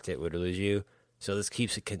second act, it would lose you. So this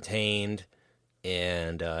keeps it contained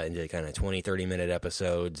and into kind of 20, 30-minute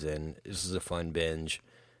episodes. And this is a fun binge.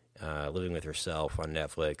 Living with Yourself on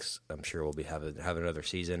Netflix. I'm sure we'll be have another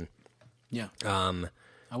season. Yeah.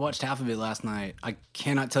 I watched half of it last night. I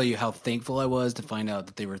cannot tell you how thankful I was to find out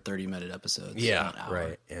that they were 30-minute episodes. Yeah,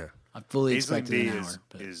 right. Yeah. I fully expected an hour.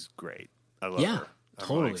 Is great. I love her.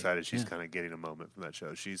 I'm really excited she's kind of getting a moment from that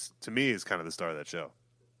show. She's, to me, is kind of the star of that show.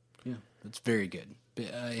 Yeah, it's very good.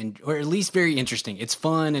 Or at least very interesting. It's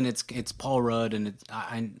fun, and it's Paul Rudd, and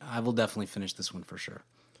I will definitely finish this one for sure.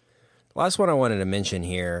 Last one I wanted to mention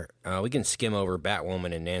here, we can skim over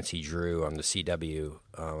Batwoman and Nancy Drew on the CW.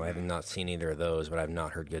 I have not seen either of those, but I've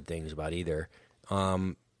not heard good things about either.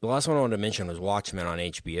 The last one I wanted to mention was Watchmen on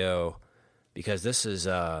HBO. because this is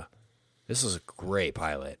a great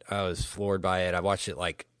pilot. I was floored by it. I watched it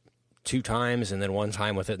like 2 times and then 1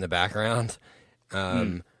 time with it in the background.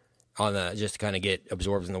 On the just to kind of get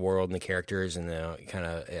absorbed in the world and the characters and the kind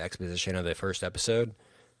of exposition of the first episode.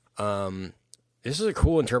 This is a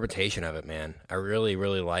cool interpretation of it, man. I really,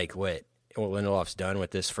 really like what Lindelof's done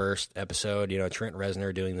with this first episode. You know, Trent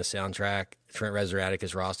Reznor doing the soundtrack. Trent Reznor,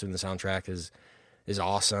 Atticus Ross doing the soundtrack is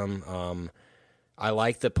awesome. I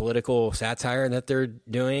like the political satire that they're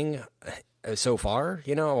doing so far.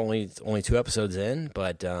 You know, only 2 episodes in,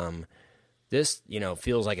 but this, you know,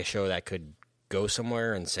 feels like a show that could go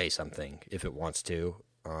somewhere and say something if it wants to.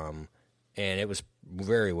 And it was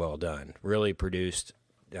very well done, really produced,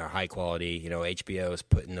 high quality. You know, HBO is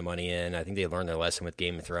putting the money in. I think they learned their lesson with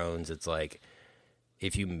Game of Thrones. It's like,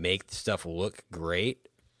 if you make stuff look great,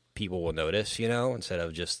 people will notice, you know, instead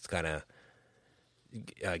of just kind of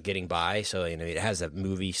getting by. So, you know, it has a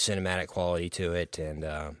movie cinematic quality to it.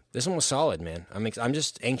 And this one was solid, man. I'm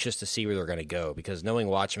just anxious to see where they're going to go, because knowing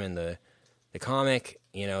Watchmen, the comic,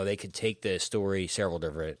 you know, they could take the story several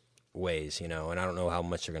different ways, you know, and I don't know how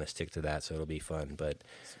much they're going to stick to that, so it'll be fun. But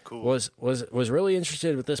cool. was really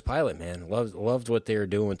interested with this pilot, man. Loved what they were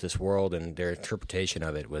doing with this world, and their interpretation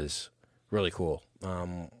of it was really cool.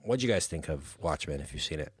 What'd you guys think of Watchmen, if you've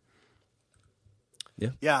seen it?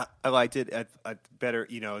 Yeah, I liked it. I better,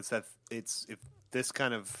 you know, it's if this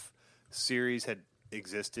kind of series had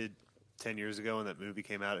existed 10 years ago and that movie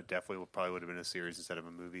came out, it definitely probably would have been a series instead of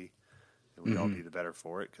a movie. And we'd all be the better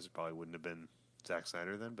for it, because it probably wouldn't have been Zack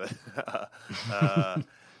Snyder then. But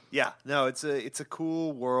yeah, no, it's a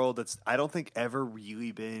cool world that's, I don't think, ever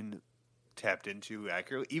really been tapped into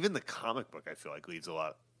accurately. Even the comic book, I feel like, leaves a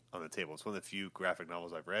lot on the table. It's one of the few graphic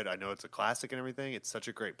novels I've read. I know it's a classic and everything. It's such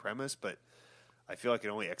a great premise, but I feel like it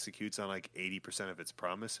only executes on like 80% of its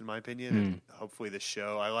promise, in my opinion. And hopefully this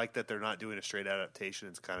show, I like that they're not doing a straight adaptation.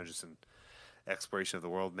 It's kind of just an exploration of the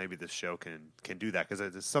world. Maybe this show can do that,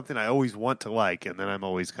 because it's something I always want to like, and then I'm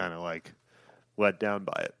always kind of like let down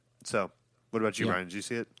by it. So what about you, Ryan? Did you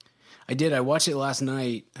see it? I did. I watched it last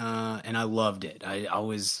night, and I loved it. I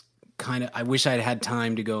was I wish I had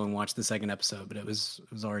time to go and watch the second episode, but it was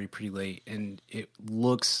already pretty late, and it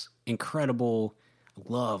looks incredible. I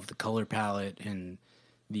love the color palette and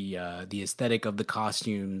the aesthetic of the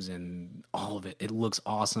costumes and all of it. It looks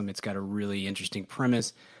awesome. It's got a really interesting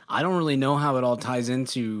premise. I don't really know how it all ties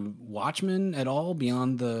into Watchmen at all,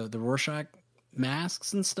 beyond the Rorschach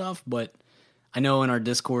masks and stuff, but I know in our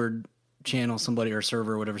Discord channel, somebody, or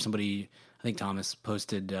server or whatever, I think Thomas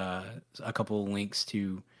posted a couple of links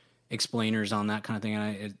to explainers on that kind of thing,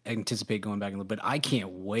 and I anticipate going back and look, but I can't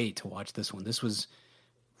wait to watch this one. This was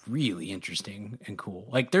really interesting and cool.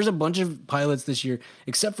 Like, there's a bunch of pilots this year,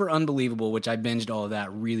 except for Unbelievable, which I binged all of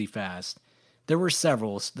that really fast. There were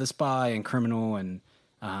several, The Spy and Criminal and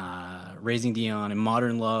Raising Dion and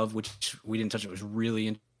Modern Love, which we didn't touch. It was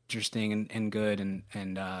really interesting and good,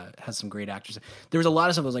 and has some great actors. There was a lot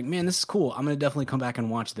of stuff I was like, man, this is cool. I'm going to definitely come back and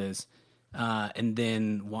watch this. And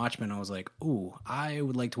then Watchmen, I was like, ooh, I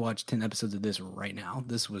would like to watch 10 episodes of this right now.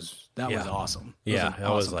 That was awesome. I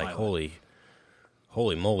was like, pilot.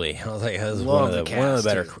 holy moly. I was like, that was Love one of the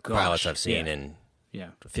better pilots I've seen, and it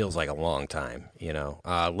feels like a long time, you know.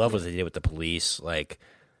 Love what they did with the police, like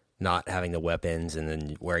not having the weapons and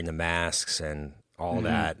then wearing the masks and all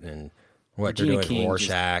that, and what Regina they're doing King with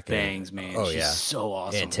Rorschach. Bangs, man. Oh, She's so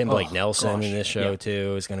awesome. And Tim Blake Nelson in this show,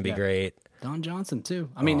 too, is going to be great. Don Johnson, too.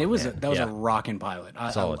 I mean, that was a rockin' pilot.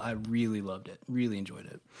 I really loved it. Really enjoyed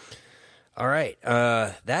it. All right.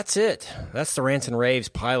 That's it. That's the Rants and Raves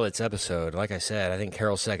pilots episode. Like I said, I think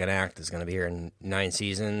Carol's second act is going to be here in 9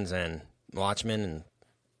 seasons, and Watchmen, and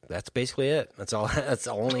that's basically it. That's all. That's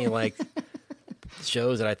only like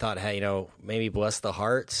shows that I thought, hey, you know, maybe Bless the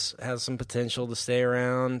Hearts has some potential to stay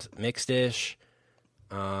around. Mixed-ish.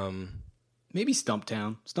 Maybe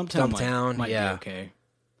Stumptown. Stumptown might be okay.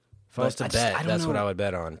 If I was to bet, that's what I would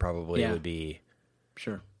bet on. Probably Yeah. would be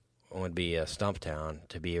Stumptown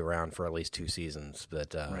to be around for at least 2 seasons.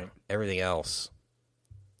 But everything else,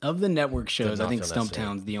 of the network shows, I think feel necessary.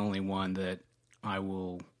 Stumptown's the only one that I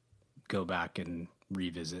will go back and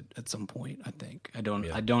revisit at some point. I think I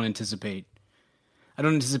don't anticipate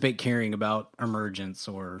caring about Emergence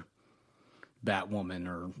or Batwoman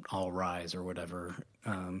or All Rise or whatever.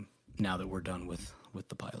 Now that we're done with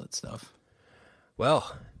the pilot stuff.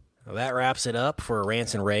 well, that wraps it up for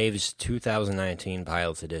Rants and Raves 2019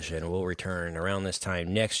 Pilots Edition. We'll return around this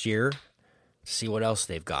time next year to see what else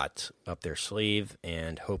they've got up their sleeve,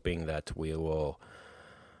 and hoping that we will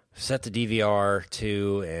set the DVR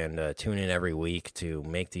to and tune in every week to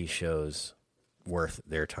make these shows worth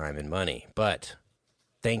their time and money. But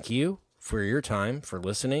thank you for your time, for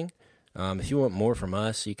listening. If you want more from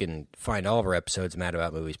us, you can find all of our episodes at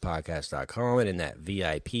madaboutmoviespodcast.com and in that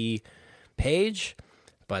VIP page.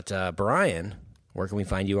 But Brian, where can we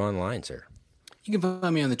find you online, sir? You can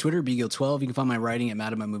find me on the Twitter, BGill12. You can find my writing at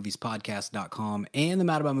madaboutmoviespodcast.com and the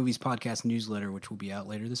Mad About Movies podcast newsletter, which will be out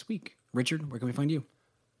later this week. Richard, where can we find you?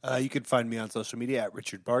 You can find me on social media at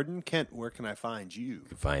Richard Barden. Kent, where can I find you? You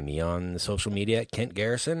can find me on the social media at Kent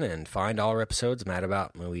Garrison and find all our episodes at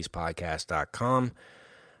madaboutmoviespodcast.com.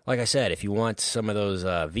 Like I said, if you want some of those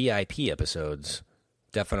VIP episodes,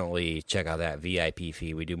 definitely check out that VIP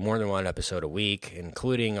feed. We do more than one episode a week,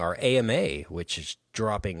 including our AMA, which is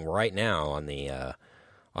dropping right now on the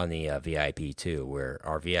VIP too, where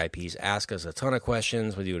our VIPs ask us a ton of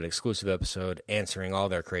questions. We do an exclusive episode answering all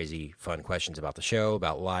their crazy, fun questions about the show,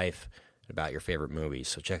 about life, about your favorite movies.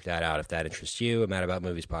 So check that out if that interests you at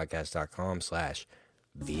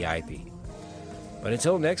madaboutmoviespodcast.com/VIP. But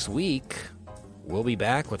until next week, we'll be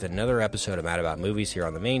back with another episode of Mad About Movies here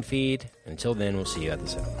on the main feed. Until then, we'll see you at the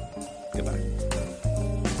cinema. Goodbye.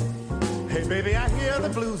 Hey, baby, I hear the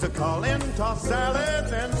blues are calling. Tossed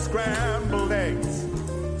salads and scrambled eggs.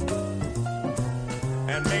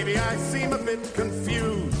 And maybe I seem a bit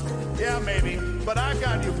confused. Yeah, maybe, but I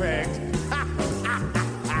got you pegged.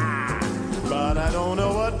 But I don't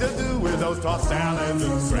know what to do with those tossed salads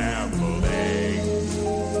and scrambled eggs.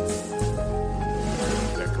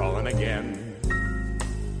 They're calling again.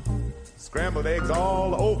 Scrambled eggs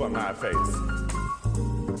all over my face.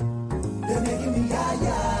 They're making me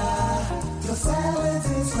yah-yah. Your salads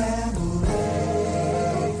and scrambled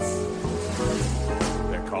eggs.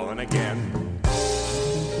 They're calling again.